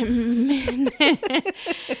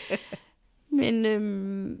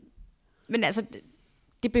 Men altså,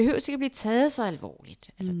 det behøver ikke at blive taget så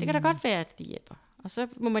alvorligt. Altså, det kan da godt være, at det hjælper. Og så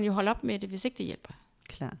må man jo holde op med det, hvis ikke det hjælper.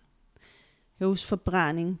 Klart. Jeg husker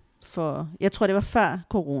forbrænding jeg tror det var før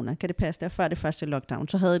corona, kan det passe, det var før det første lockdown,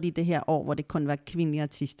 så havde de det her år, hvor det kun var kvindelige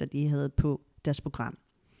artister, de havde på deres program.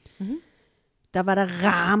 Mm-hmm. Der var der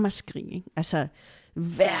ramaskrig, ikke? Altså,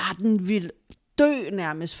 verden ville dø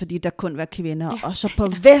nærmest, fordi der kun var kvinder, og så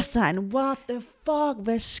på Vestegn, what the fuck,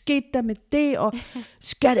 hvad skete der med det, og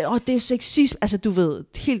det er sexisme, altså du ved,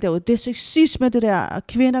 helt derude, det er sexisme det der, og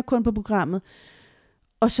kvinder kun på programmet,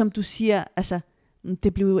 og som du siger, altså,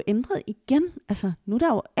 det blev jo ændret igen. Altså, nu er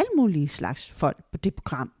der jo alle mulige slags folk på det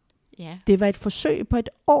program. Ja. Det var et forsøg på et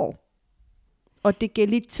år. Og det gav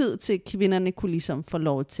lidt tid til, at kvinderne kunne ligesom få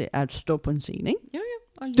lov til at stå på en scene, ikke? Jo.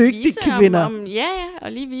 Og lige dygtige vise kvinder.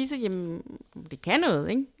 Og lige vise, jamen, det kan noget,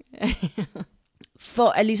 ikke? For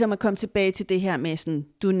at ligesom at komme tilbage til det her med sådan,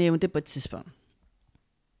 du nævnte på et tidspunkt.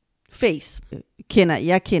 Face.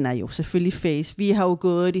 Jeg kender jo selvfølgelig Face. Vi har jo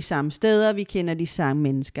gået de samme steder, vi kender de samme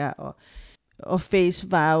mennesker, og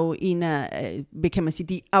Face var jo en af, kan man sige,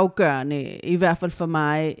 de afgørende, i hvert fald for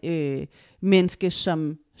mig, menneske,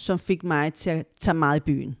 som fik mig til at tage meget i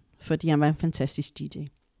byen, fordi han var en fantastisk DJ.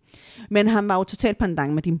 Men han var jo totalt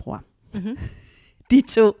pendant med din bror. Mm-hmm. De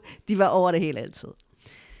to, de var over det hele altid.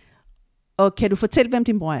 Og kan du fortælle, hvem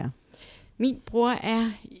din bror er? Min bror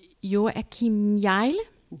er Joachim Hjejle,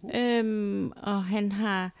 og han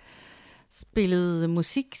har spillet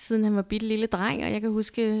musik, siden han var bitte lille dreng, og jeg kan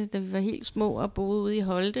huske, da vi var helt små og boede ude i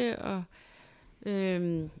Holte, og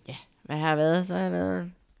hvad har jeg været? Så har jeg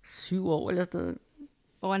været 7 år eller sådan,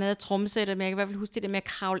 hvor han havde trommesætter, men jeg kan i hvert fald huske det der med at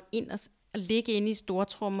kravle ind og ligge inde i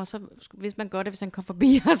stortrummer, så vidste man godt, at hvis han kom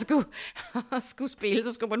forbi og skulle spille,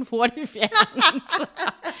 så skulle man hurtigt fjerne.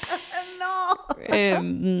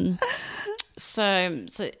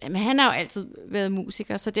 Men han har jo altid været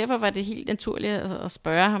musiker, så derfor var det helt naturligt at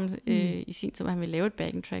spørge ham i sin tid, om han ville lave et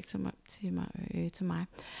backing track til mig.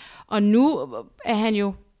 Og nu er han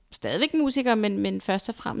jo stadigvæk musiker, men først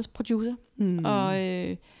og fremmest producer, og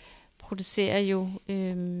producerer jo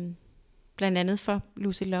blandt andet for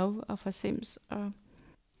Lucy Love og for Sims.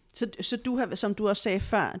 Så du har, som du også sagde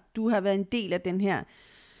før, du har været en del af den her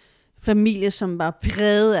familie, som var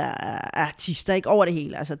præget af artister, ikke over det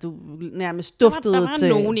hele. Altså, du nærmest duftede der var til...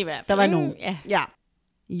 nogen i hvert fald. Der var nogen, ja.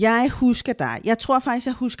 Jeg husker dig. Jeg tror faktisk,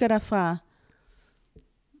 jeg husker dig fra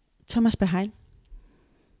Thomas Beheil.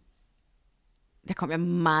 Der kom jeg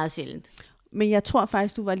meget sjældent. Men jeg tror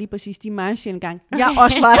faktisk, du var lige præcis de meget sjældent gang. Jeg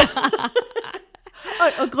også var der.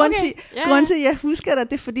 og grund til, at jeg husker dig,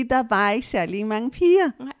 det er, fordi der var ikke særlig mange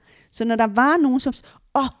piger. Nej. Så når der var nogen, som...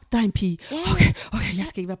 der er en pige. Okay, jeg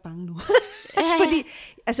skal ikke være bange nu. Fordi,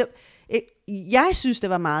 altså, jeg synes, det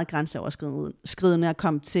var meget grænseoverskridende at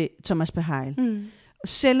komme til Thomas Beheil.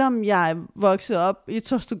 Selvom jeg voksede op i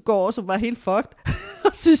Torstugård, som var helt fucked,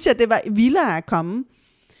 synes jeg, det var vildere at komme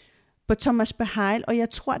på Thomas Beheil. Og jeg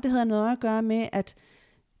tror, det havde noget at gøre med, at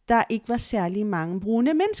der ikke var særlig mange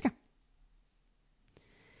brune mennesker.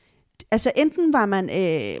 Altså, enten var man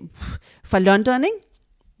fra London, ikke?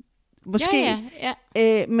 Måske.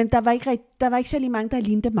 Ja. Men der var ikke særlig mange, der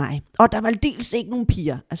lignede mig. Og der var dels ikke nogen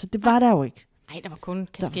piger. Altså, det var der jo ikke. Nej, der var kun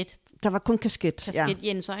kasket. Der var kun kasket. Kasket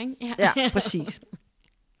Jenser, ikke? Ja, præcis.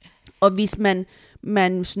 Og hvis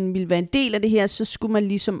man sådan ville være en del af det her, så skulle man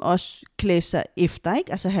ligesom også klæde sig efter,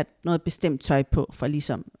 ikke? Altså have noget bestemt tøj på, for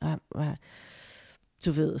ligesom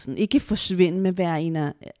du ved, sådan, ikke forsvinde med hver en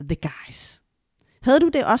af the guys. Havde du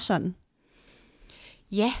det også sådan?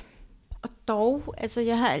 Ja, og dog, altså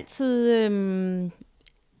jeg har altid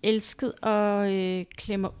elsket at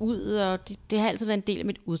klemme mig ud, og det har altid været en del af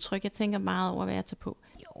mit udtryk. Jeg tænker meget over, hvad jeg tager på.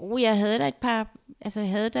 Jo, jeg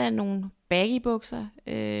havde da nogle baggy-bukser,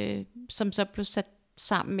 som så blev sat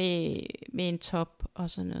sammen med en top og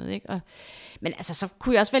sådan noget, ikke? Men altså, så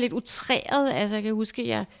kunne jeg også være lidt utræret. Altså, jeg kan huske, at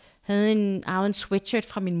jeg havde en sweatshirt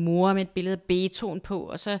fra min mor med et billede af Beethoven på,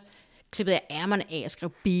 og så klippede jeg ærmerne af og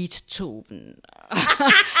skrev Beethoven.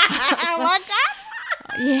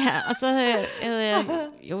 Ja, og så havde jeg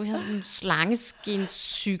en slangeskin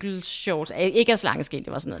cykelshorts. Ikke af slangeskin,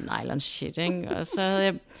 det var sådan noget nylon shit, ikke? Og så havde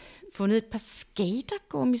jeg fundet et par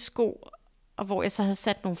skatergummisko, og hvor jeg så havde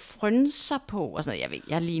sat nogle frynser på, og sådan noget. Jeg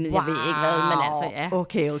ved ikke hvad, men altså, ja.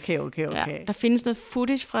 Okay. Ja, der findes noget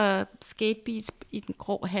footage fra Skatebeats i den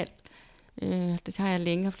grå hal. Det har jeg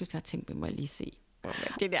længe haft lyst til at tænke, det må jeg lige se.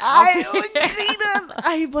 Det der. Ej, griner.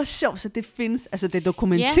 Ej, hvor sjovt, så det findes. Altså, det er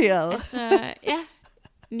dokumenteret. Ja, altså, ja.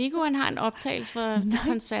 Nico, han har en optagelse fra de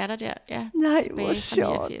koncerter der. Ja, nej, hvor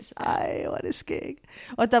sjovt. Ej, hvor er det skægt.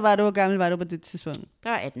 Og hvor gammel var du på det tidspunkt? Der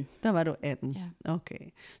var 18. Der var du 18, ja. Okay.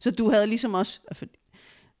 Så du havde ligesom også,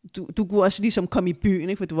 du kunne også ligesom komme i byen,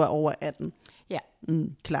 ikke, for du var over 18. Ja.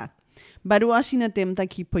 Klart. Var du også en af dem, der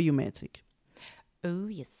kiggede på U-Matic?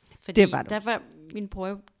 Oh yes. Fordi det var du. Der var min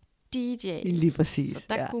bror DJ. Lige præcis. Så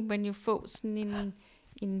der kunne man jo få sådan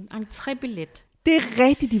en entrébillet. Det er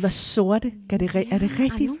rigtigt, de var sorte. Er det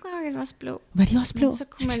rigtigt? Nogle gange er det også blå. Var de også blå? Men så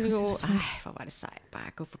kunne man jo... hvor var det sejt bare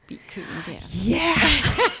at gå forbi køen der. Ja! Yeah.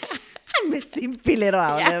 Med sine billetter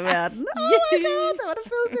af den verden. Oh my god, det var det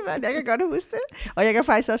fedeste, mand. Jeg kan godt huske det. Og jeg kan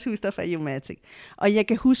faktisk også huske dig fra U-Matic. Og jeg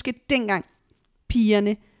kan huske, dengang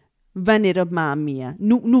pigerne var netop meget mere.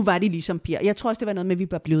 Nu var de ligesom piger. Jeg tror også, det var noget med, at vi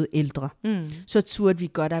var blevet ældre. Så turde vi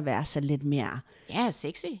godt at være så lidt mere... Ja,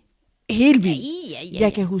 sexy. Helt vildt. Ja.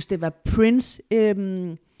 Jeg kan huske, det var Prince,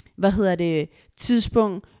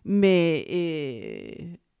 tidspunkt med,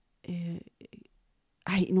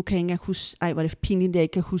 nu kan jeg ikke huske, var det pinligt, at jeg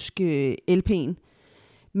ikke kan huske LP'en.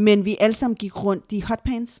 Men vi alle sammen gik rundt i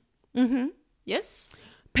hotpants. Yes.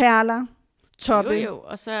 Perler, toppe. Jo,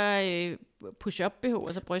 og så push-up BH,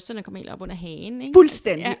 og så brysterne kom helt op under hagen, ikke?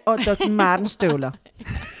 Fuldstændig, ja. Og Dr. Martens støvler.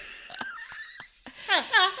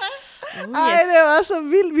 Ej, det var så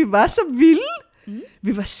vildt. Vi var så vilde.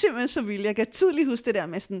 Vi var simpelthen så vilde. Jeg kan tydeligt huske det der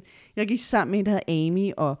med sådan, jeg gik sammen med en, der hed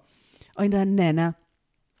Amy, og en, der hed Nana.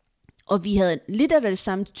 Og vi havde lidt af det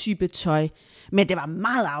samme type tøj, men det var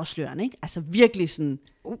meget afslørende, ikke? Altså virkelig sådan,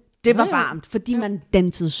 det var varmt, fordi man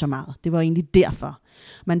dansede så meget. Det var egentlig derfor.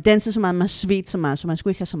 Man dansede så meget, man svedte så meget, så man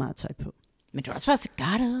skulle ikke have så meget tøj på. Men du har også været så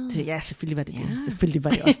godt ud. Ja, selvfølgelig var det det. Selvfølgelig var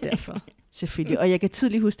det også derfor. Selvfølgelig. Og jeg kan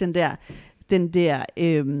tydeligt huske den der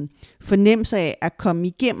fornemmelse af at komme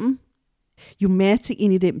igennem U-Matic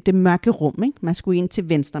ind i det mørke rum, ikke? Man skulle ind til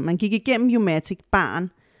venstre. Man gik igennem U-Matic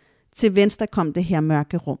baren. Til venstre kom det her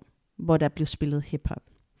mørke rum, hvor der blev spillet hiphop.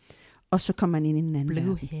 Og så kom man ind i en anden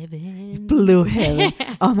verden. Blue Heaven.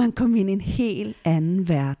 Og man kom ind i en helt anden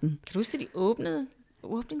verden. Kan du huske, at de åbnede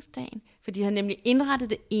åbningsdagen? For de havde nemlig indrettet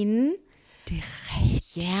det inden. Det er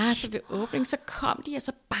rigtigt. Ja, så ved åbning, så kom de, og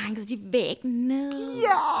så bankede de væggen ned.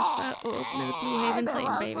 Ja! Og så åbnede Blue Heaven sig ind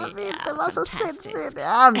bagved. Det var så sindssygt.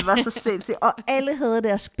 Ja, det var så sindssygt. Og alle havde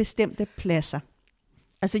deres bestemte pladser.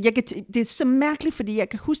 Altså, det er så mærkeligt, fordi jeg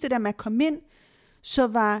kan huske det der med at komme ind, så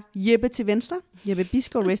var Jeppe til venstre. Jeppe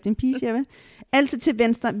Bisgaard, rest in peace, Jeppe. Altid til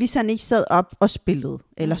venstre, hvis han ikke sad op og spillede,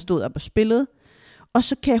 eller stod op og spillede. Og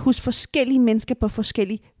så kan jeg huske forskellige mennesker på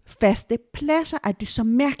forskellige faste pladser. At det er så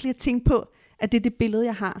mærkeligt at tænke på, at det er det billede,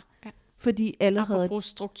 jeg har. Ja. Fordi alle havde...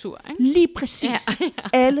 struktur, ikke? Lige præcis. Ja.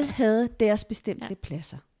 Alle havde deres bestemte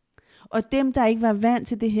pladser. Og dem, der ikke var vant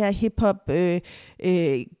til det her hiphop,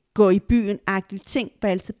 gå i byen-agtige ting, var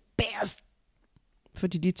altid bærest.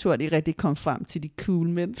 Fordi de tror, de rigtig kom frem til de cool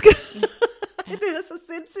mennesker. Ja. Det er så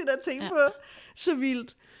sindssygt at tænke på. Så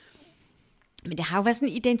vildt. Men det har jo været sådan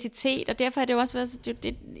en identitet, og derfor har det jo også været,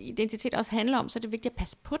 det identitet også handler om, så er det vigtigt at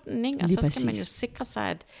passe på den, ikke? Og lige så skal man jo sikre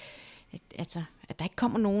sig, at der ikke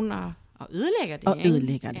kommer nogen og ødelægger det. Og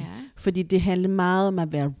ødelægger det. Ja. Fordi det handler meget om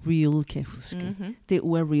at være real, kan jeg huske. Mm-hmm. Det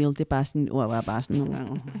ord er real, det er bare sådan, ord var bare sådan nogle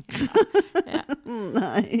gange.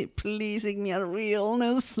 Nej, please, ikke mere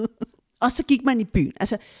realness. Og så gik man i byen.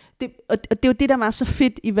 Altså, det var det, der var så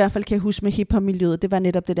fedt, i hvert fald kan jeg huske med hiphop-miljøet. Det var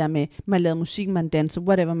netop det der med, man lavede musik, man dansede,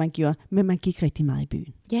 whatever man gjorde. Men man gik rigtig meget i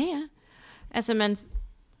byen. Ja. Altså,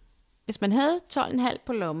 hvis man havde 12,5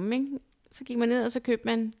 på lommen, ikke, så gik man ned, og så købte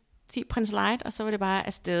man 10 Prince Light, og så var det bare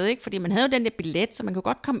afsted, ikke? Fordi man havde jo den der billet, så man kunne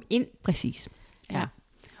godt komme ind. Præcis. Ja.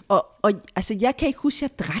 Og altså, jeg kan ikke huske,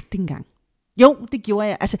 at jeg drak dengang. Jo, det gjorde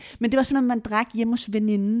jeg. Altså, men det var sådan, at man drak hjemme hos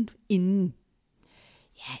veninden inden.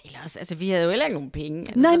 Ja, ellers, altså vi havde jo heller ikke nogen penge.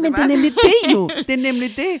 Altså, nej, men det er nemlig det jo. Det er nemlig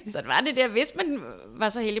det. Så det var det der, hvis man var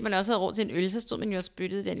så heldig, man også havde råd til en øl, så stod man jo og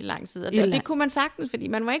spyttede den i lang tid. Og det kunne man sagtens, fordi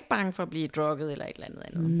man var ikke bange for at blive drukket eller et eller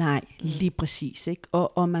andet. Nej, lige præcis. Ikke?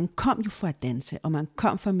 Og man kom jo for at danse, og man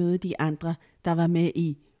kom for at møde de andre, der var med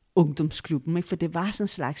i ungdomsklubben. Ikke? For det var sådan en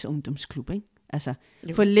slags ungdomsklub. Ikke? Altså,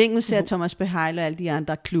 forlængelse af Thomas Beheil og alle de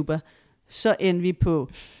andre klubber, så endte vi på...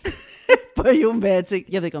 på Jumatic.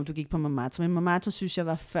 Jeg ved ikke, om du gik på Montmartre, men Montmartre synes jeg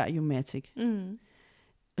var før Jumatic. Mm.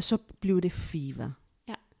 Og så blev det Fever.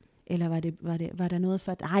 Ja. Eller var der noget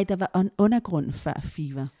før? Nej, der var undergrund før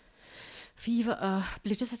Fever. Fever, og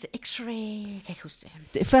blev det så til X-Ray? Kan jeg huske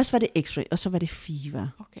det? Først var det X-Ray, og så var det Fever,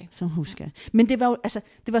 som husker jeg. Men det var jo, altså,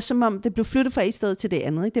 det var som om, det blev flyttet fra et sted til det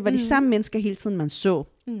andet. Ikke? Det var de samme mennesker hele tiden, man så.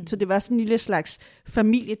 Så det var sådan en lille slags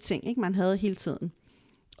familieting, ikke? Man havde hele tiden.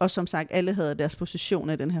 Og som sagt, alle havde deres position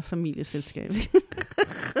i den her familieselskab.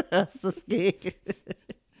 Så skæg.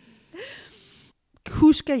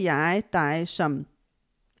 Husker jeg dig som...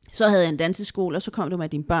 Så havde jeg en danseskole, og så kom du med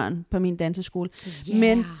dine børn på min danseskole. Yeah,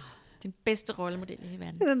 men den bedste rollemodel i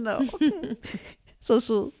verden. No. Så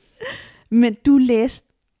sød. Men du læste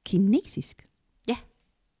kinesisk. Ja.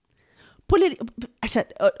 Altså,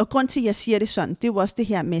 og grund til, at jeg siger det sådan, det er jo også det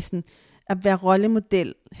her med sådan... At være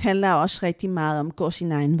rollemodel handler også rigtig meget om at gå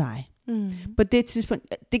sin egen vej. Mm. På det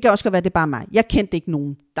tidspunkt, det kan også godt være, det er bare mig. Jeg kendte ikke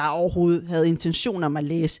nogen, der overhovedet havde intention om at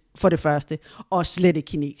læse for det første, og slet ikke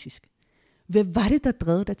kinesisk. Hvad var det, der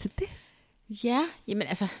drev dig til det? Ja, jamen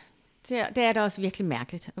altså, det er da også virkelig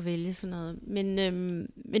mærkeligt at vælge sådan noget. Men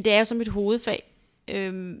det er jo som et hovedfag.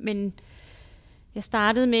 Men jeg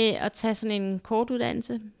startede med at tage sådan en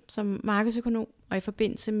kortuddannelse som markedsøkonom, og i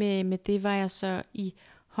forbindelse med det var jeg så i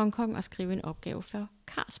Hongkong og skrive en opgave for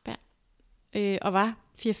Carlsberg. Og var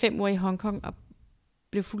 4-5 år i Hongkong og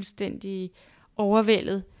blev fuldstændig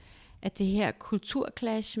overvældet af det her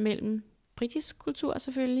kulturclash mellem britisk kultur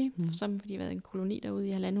selvfølgelig, som fordi jeg har været en koloni derude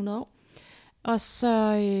i 150 år, og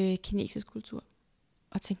så kinesisk kultur.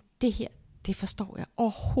 Og tænkte, det her, det forstår jeg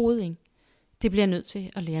overhovedet ikke. Det bliver jeg nødt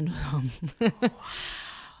til at lære noget om.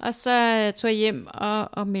 Og så tog jeg hjem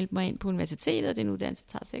og meldte mig ind på universitetet, og det er en uddannelse,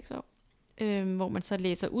 der tager 6 år. Hvor man så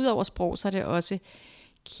læser ud over sprog, så er det også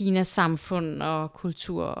Kinas samfund og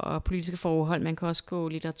kultur og politiske forhold. Man kan også gå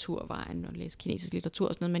litteraturvejen og læse kinesisk litteratur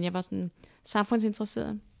og sådan noget, men jeg var sådan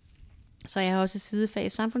samfundsinteresseret. Så jeg har også sidefag i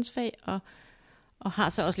samfundsfag, og har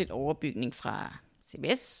så også lidt overbygning fra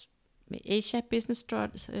CBS med Asia Business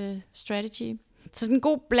Strategy. Så sådan en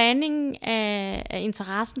god blanding af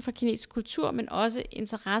interessen for kinesisk kultur, men også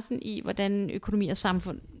interessen i, hvordan økonomi og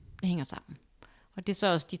samfund hænger sammen. Og det er så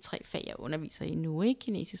også de 3 fag, jeg underviser i nu, ikke?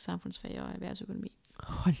 Kinesisk samfundsfag og erhvervsøkonomi.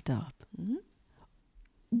 Hold da op. Mm.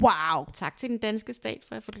 Wow. Tak til den danske stat, for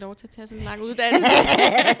at jeg har fået lov til at tage sådan en lang uddannelse.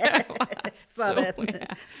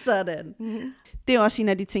 Sådan. Mm. Det er også en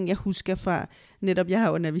af de ting, jeg husker fra, netop jeg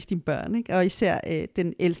har undervist dine børn, ikke? Og især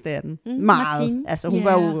den ældste af dem. Meget. Martine. Altså hun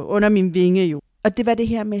var jo under min vinge jo. Og det var det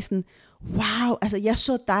her med sådan, wow, altså jeg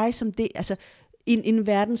så dig som det, altså en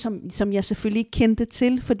verden, som jeg selvfølgelig ikke kendte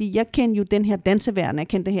til, fordi jeg kendte jo den her danseverden, jeg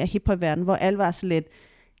kendte den her hiphop-verden, hvor alle var så lidt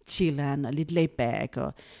chilleren og lidt laid back,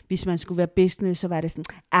 og hvis man skulle være business, så var det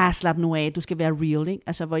sådan, slap nu af, du skal være real, ikke?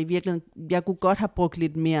 Altså, hvor i virkeligheden, jeg kunne godt have brugt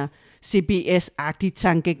lidt mere CBS-agtig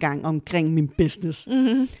tankegang omkring min business.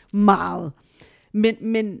 Mm-hmm. Meget.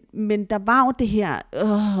 Men der var jo det her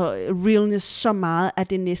realness så meget, at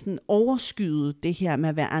det næsten overskyede det her med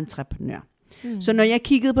at være entreprenør. Så når jeg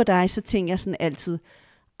kiggede på dig, så tænkte jeg sådan altid,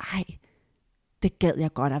 det gad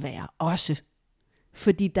jeg godt at være også.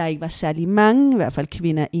 Fordi der ikke var særlig mange, i hvert fald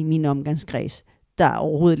kvinder i min omgangskreds, der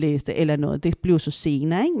overhovedet læste eller noget. Det blev så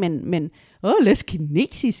senere, ikke? Men læs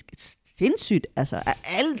kinesisk, sindssygt, altså af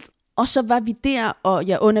alt. Og så var vi der, og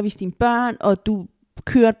jeg underviste dine børn, og du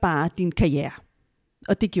kørte bare din karriere.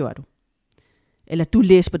 Og det gjorde du. Eller du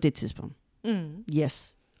læste på det tidspunkt.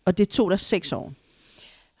 Yes. Og det tog dig 6 år.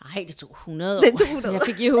 Nej, det tog 100 år. Jeg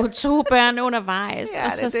fik jo 2 børn undervejs,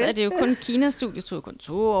 og så er det jo kun Kina-studiet tog kun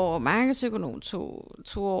 2 år, markedsøkonom tog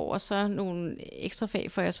 2 år, og så nogle ekstra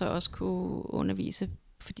fag, for jeg så også kunne undervise,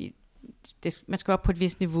 fordi man skal op på et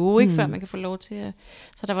vist niveau, ikke, før man kan få lov til at...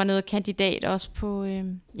 Så der var noget kandidat også på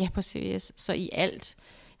CVS, så i alt,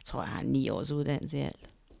 jeg tror, jeg har 9 års uddannelse i alt.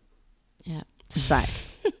 Ja. Sejt.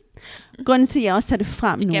 Grunden til, at jeg også tager det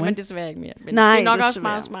frem nu. Det kan man desværre ikke mere. Men nej, det er nok også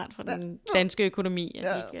meget smart for den danske økonomi, at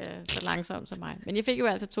det ikke er så langsomt som mig. Men jeg fik jo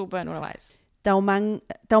altså 2 børn undervejs. Der er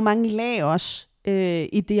jo mange lag også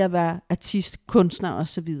i det at være artist, kunstner og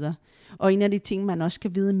så videre. Og en af de ting, man også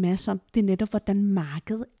skal vide en masse om, det er netop, hvordan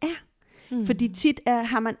markedet er. Fordi tit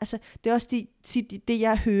har man, altså det er også det,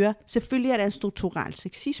 jeg hører. Selvfølgelig er der en strukturel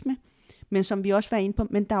sexisme, men som vi også var inde på,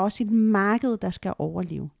 men der er også et marked, der skal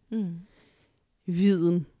overleve.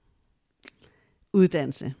 Viden,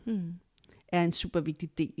 uddannelse er en super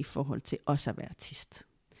vigtig del i forhold til også at være artist.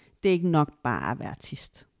 Det er ikke nok bare at være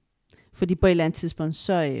artist. Fordi på et eller andet tidspunkt,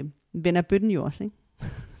 så vender bøtten jo også, ikke?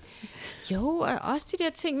 Jo, og også de der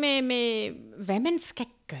ting med hvad man skal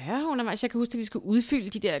gøre undervejs. Jeg kan huske, at vi skulle udfylde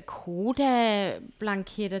de der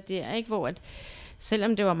Koda-blanketter der, ikke? Hvor at,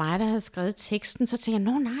 selvom det var mig, der havde skrevet teksten, så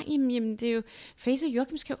tænkte jeg, jamen det er jo, Face og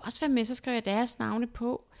Joachim skal jo også være med, så skrev jeg deres navne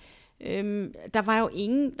på. Der var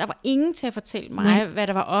ingen til at fortælle mig, hvad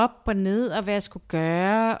der var op og ned, og hvad jeg skulle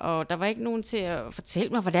gøre, og der var ikke nogen til at fortælle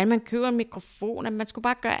mig, hvordan man køber en mikrofon, at man skulle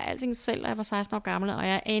bare gøre alting selv, og jeg var 16 år gammel, og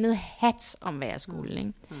jeg anede hat om, hvad jeg skulle.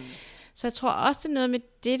 Ikke? Så jeg tror også, det er noget med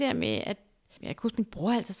det der med, at jeg kan huske, min bror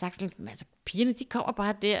har altid sagt sådan, altså pigerne, de kommer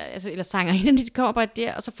bare der, altså, eller sangerinderne, de kommer bare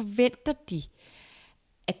der, og så forventer de,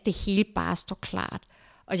 at det hele bare står klart.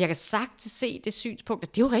 Og jeg kan sagtens se det synspunkt,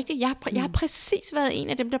 at det er jo rigtigt. Jeg har præcis været en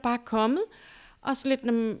af dem, der bare er kommet. Og så lidt,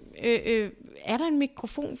 er der en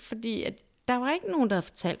mikrofon? Fordi at der var ikke nogen, der havde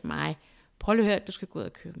fortalt mig, prøv lige at høre, du skal gå ud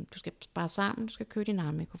og købe dem. Du skal spare sammen, du skal købe din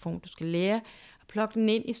egen mikrofon. Du skal lære at plukke den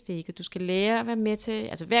ind i stikket. Du skal lære at være med til...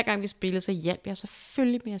 Altså hver gang vi spillede, så hjalp jeg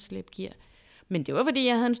selvfølgelig med at slippe gear. Men det var, fordi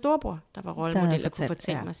jeg havde en storbror, der var rollemodel, og kunne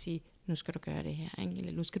fortælle mig at sige, nu skal du gøre det her, ikke?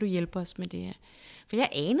 Eller nu skal du hjælpe os med det her. For jeg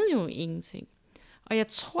anede jo ingenting. Og jeg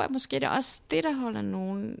tror at måske det er også det, der holder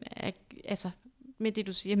nogen, altså med det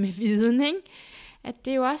du siger med viden, ikke? At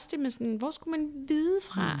det er jo også det med sådan, hvor skulle man vide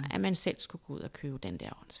fra, at man selv skulle gå ud og købe den der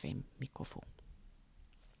åndssvage mikrofon.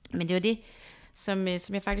 Men det var det, som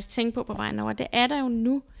jeg faktisk tænkte på vejen over. Det er der jo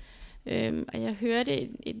nu, og jeg hørte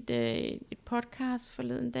et podcast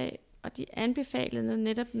forleden dag, og de anbefalede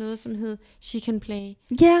netop noget, som hed She Can Play.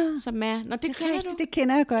 Ja, som er, når det kender rigtigt, det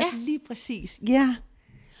kender jeg godt, lige præcis. Ja.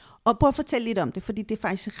 Og prøv at fortælle lidt om det, fordi det er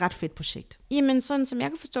faktisk et ret fedt projekt. Jamen, sådan som jeg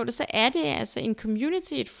kan forstå det, så er det altså en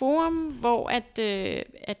community, et forum, hvor at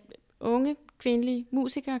unge kvindelige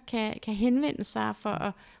musikere kan henvende sig for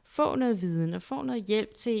at få noget viden og få noget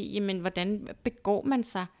hjælp til, jamen, hvordan begår man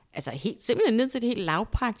sig? Altså helt simpelthen ned til det helt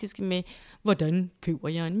lavpraktiske med, hvordan køber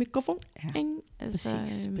jeg en mikrofon? Ja, altså,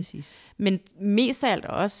 præcis. Men mest af alt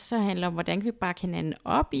også, så handler om, hvordan vi bare kan hinanden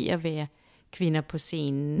op i at være kvinder på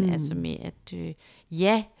scenen. Altså med at,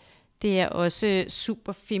 det er også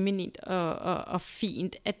super feminint og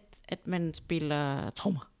fint, at man spiller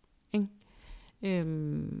trommer. Ikke?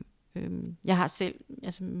 Jeg har selv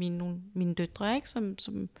altså mine døtre, ikke?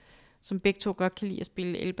 Som begge to godt kan lide at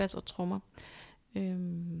spille elbas og trommer.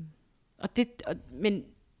 Men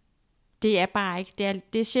det er bare ikke,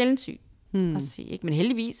 det er sjældent sygt at se. Ikke? Men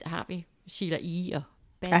heldigvis har vi Sheila E. og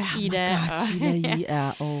Ida. Sheila E.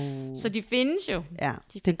 er Så de findes jo. Ja,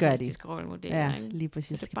 de det gør de. Fantastiske rollemodeller. Ja, lige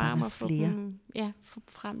præcis. Så det bare må få dem, få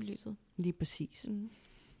frem i lyset. Lige præcis.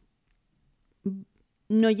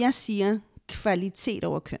 Når jeg siger kvalitet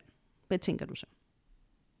over køn, hvad tænker du så?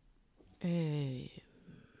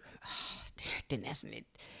 Den er sådan lidt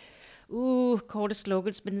korte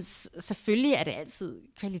slogans, men selvfølgelig er det altid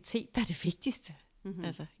kvalitet, der er det vigtigste.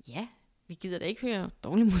 Altså, ja, vi gider da ikke høre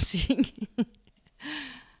dårlig musik.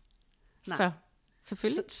 Så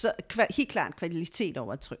selvfølgelig. Så helt klart kvalitet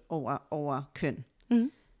over køn.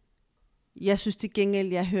 Jeg synes til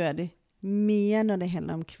gengæld, jeg hører det mere, når det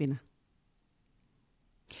handler om kvinder.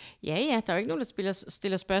 Ja, der er jo ikke nogen, der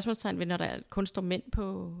stiller spørgsmålstegn ved, når der kun står mænd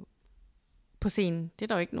på scenen. Det er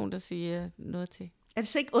der jo ikke nogen, der siger noget til. Er det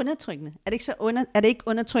så ikke undertrykkende? Er det ikke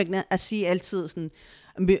undertrykkende at sige altid sådan,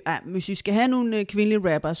 hvis vi skal have nogle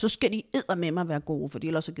kvindelige rapper, så skal de eddermame være gode, for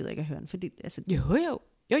ellers så gider jeg ikke at høre den. Fordi, altså,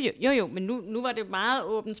 Jo, men nu var det meget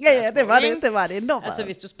åbent spørgsmål. Ja, det var det enormt. Altså,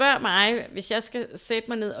 hvis du spørger mig, hvis jeg skal sætte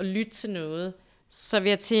mig ned og lytte til noget, så vil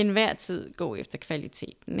jeg til enhver tid gå efter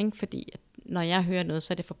kvaliteten, ikke? Fordi at når jeg hører noget,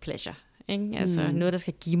 så er det for pleasure, ikke? Altså noget, der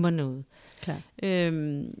skal give mig noget.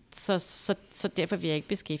 Så derfor vil jeg ikke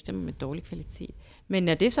beskæftige mig med dårlig kvalitet. Men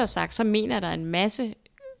når det så er sagt, så mener jeg, at der er en masse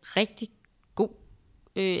rigtig god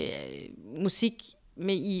musik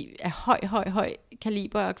af høj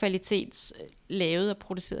kaliber og kvalitet lavet og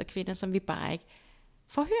produceret af kvinder, som vi bare ikke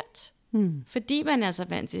får hørt. Fordi man er så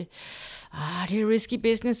vant til, det er risky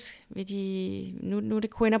business. Nu er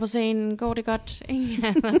det kvinder på scenen, går det godt?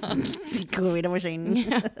 De kvinder på scenen.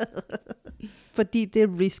 Ja. Fordi det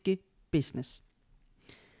er risky business.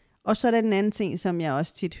 Og så er der den anden ting, som jeg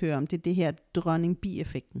også tit hører om, det er det her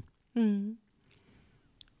dronning-bi-effekten.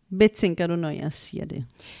 Hvad tænker du, når jeg siger det?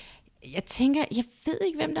 Jeg ved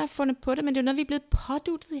ikke, hvem der har fundet på det, men det er jo noget, vi er blevet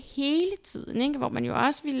påduttet hele tiden, ikke? Hvor man jo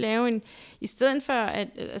også vil lave i stedet for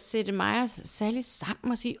at sætte mig og Sally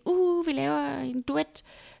sammen og sige, vi laver en duet,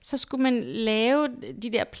 så skulle man lave de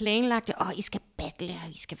der planlagte, I skal battle,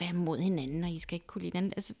 og I skal være mod hinanden, og I skal ikke kunne lide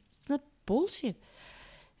hinanden. Altså, sådan noget bullshit.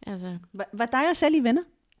 Altså. Var dig og Sally venner?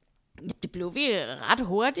 Ja, det blev vi ret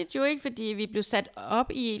hurtigt jo, ikke? Fordi vi blev sat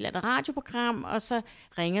op i et eller andet radioprogram, og så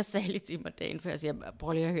ringer Sally til mig dagen før og siger,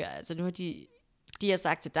 prøv lige at høre, altså nu har de har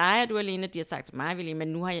sagt til dig, at du er alene, de har sagt til mig, men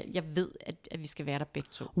nu har jeg ved, at vi skal være der begge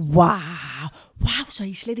to. Wow, så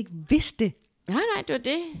I slet ikke vidste det? Nej, det var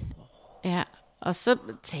det. Ja, og så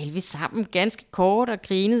talte vi sammen ganske kort og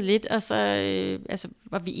grinede lidt, og så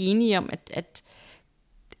var vi enige om, at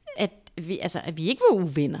vi ikke var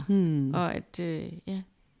uvenner, og at,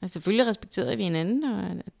 altså, selvfølgelig respekterede vi hinanden,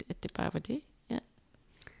 og at det bare var det. Ja.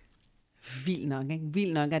 Vildt nok, ikke?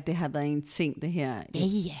 Vildt nok, at det har været en ting, det her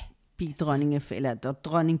Ja.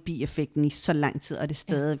 dronning-bi-effekten i så lang tid, og det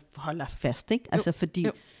stadig holder fast, ikke? Altså, fordi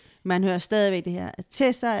man hører stadigvæk det her, at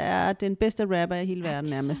Tessa er den bedste rapper i hele verden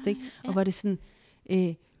nærmest, ikke? Og hvor det sådan,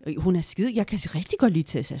 hun er skide, jeg kan rigtig godt lide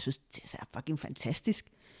Tessa, jeg synes, Tessa er fucking fantastisk,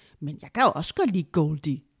 men jeg kan jo også godt lide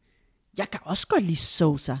Goldie. Jeg kan også godt lide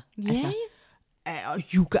Sosa. Altså, og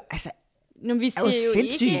Yuga, altså, vi siger jo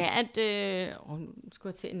sindssyg. ikke, at nu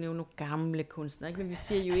skulle jeg til at nævne nogle gamle kunstnere, ikke? Men vi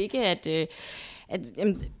siger jo ikke, at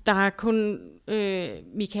der er kun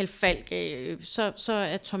Michael Falk, så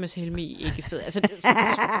er Thomas Helmig ikke fed. Altså, så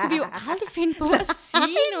kunne vi jo aldrig finde på at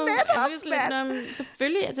sige noget.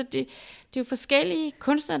 Selvfølgelig, altså det er jo forskellige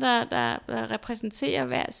kunstnere, der repræsenterer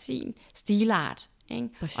hver sin stilart, ikke?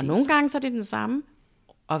 Og nogle gange så er det den samme,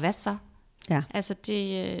 og hvad så? Ja. Altså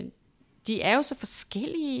de er jo så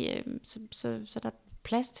forskellige, så der er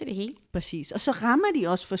plads til det hele. Præcis. Og så rammer de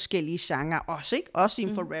også forskellige genrer, også, ikke? Også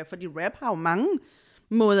inden for rap, fordi rap har jo mange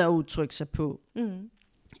måder at udtrykke sig på.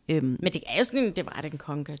 Men det er jo sådan, det var den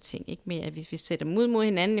konker-ting, ikke? Med at hvis vi sætter dem ud mod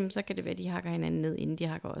hinanden, jamen, så kan det være, at de hakker hinanden ned, inden de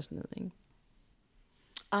hakker os ned, ikke?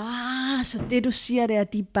 Så det du siger, det er,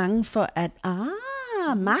 at de er bange for, at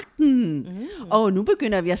magten. Nu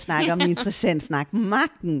begynder vi at snakke om en interessant snak.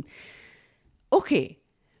 Magten. Okay.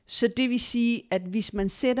 Så det vil sige, at hvis man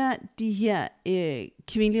sætter de her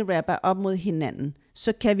kvindelige rapper op mod hinanden,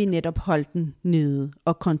 så kan vi netop holde den nede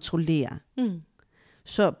og kontrollere.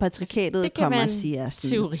 Så patriarkatet kommer og siger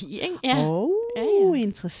sådan, teori, ikke? Ja.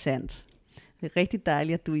 Interessant. Det er rigtig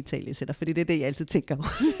dejligt, at du i tale sætter, fordi det er det, jeg altid tænker.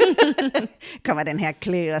 Kommer den her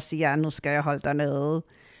klæde og siger, nu skal jeg holde dig nede.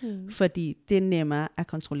 Fordi det er nemmere at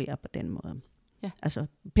kontrollere på den måde. Ja. Altså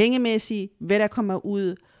pengemæssigt, hvad der kommer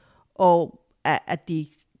ud, og at de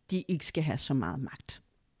ikke skal have så meget magt.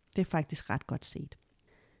 Det er faktisk ret godt set.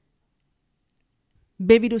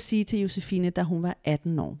 Hvad vil du sige til Josefine, da hun var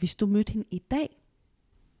 18 år, hvis du mødte hende i dag?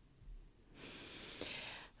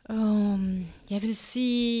 Jeg vil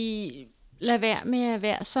sige, lad være med at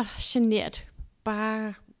være så genert.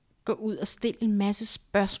 Bare gå ud og stille en masse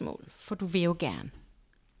spørgsmål, for du vil jo gerne.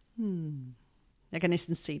 Jeg kan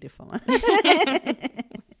næsten se det for mig.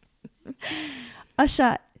 Og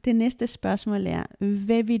så det næste spørgsmål er,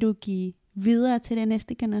 hvad vil du give videre til den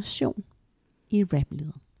næste generation i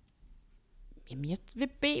rap-livet? Jamen, jeg vil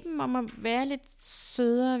bede dem om at være lidt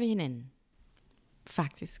sødere ved hinanden.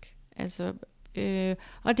 Faktisk. Altså,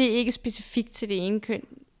 og det er ikke specifikt til det ene køn,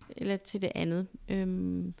 eller til det andet.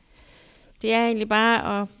 Det er egentlig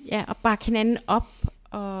bare at bakke hinanden op,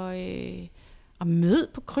 og at møde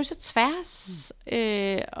på kryds og tværs,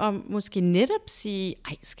 og måske netop sige,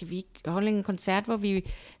 skal vi ikke holde en koncert, hvor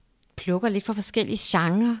vi plukker lidt for forskellige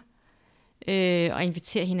genrer, og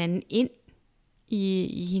inviterer hinanden ind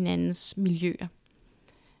i hinandens miljøer,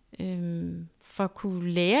 for at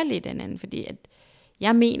kunne lære lidt af hinanden, fordi at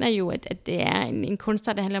jeg mener jo, at det er en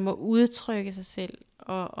kunstart, der handler om at udtrykke sig selv,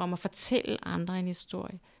 og om at fortælle andre en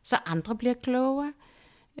historie, så andre bliver klogere.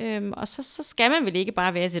 Og så skal man vel ikke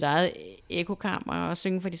bare være i sit eget ekokammer og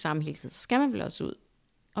synge for de samme hele tiden. Så skal man vel også ud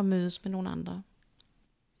og mødes med nogle andre.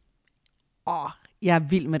 Jeg er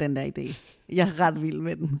vild med den der idé. Jeg er ret vild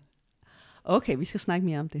med den. Okay, vi skal snakke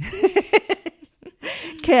mere om det.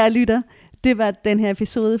 Kære lytter, det var den her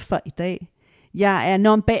episode for i dag. Jeg er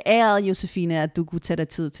enormt beæret, Josefine, at du kunne tage dig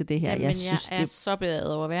tid til det her. Jamen, jeg synes, er så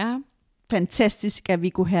beæret over at være her. Fantastisk, at vi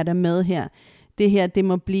kunne have dig med her. Det her, det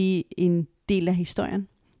må blive en del af historien.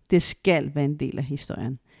 Det skal være en del af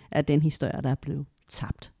historien. Af den historie, der er blevet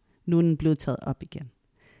tabt. Nu er den blevet taget op igen.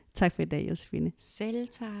 Tak for i dag, Josefine. Selv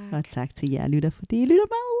tak. Og tak til jer lytter, fordi I lytter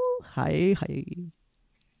med. Hej, hej.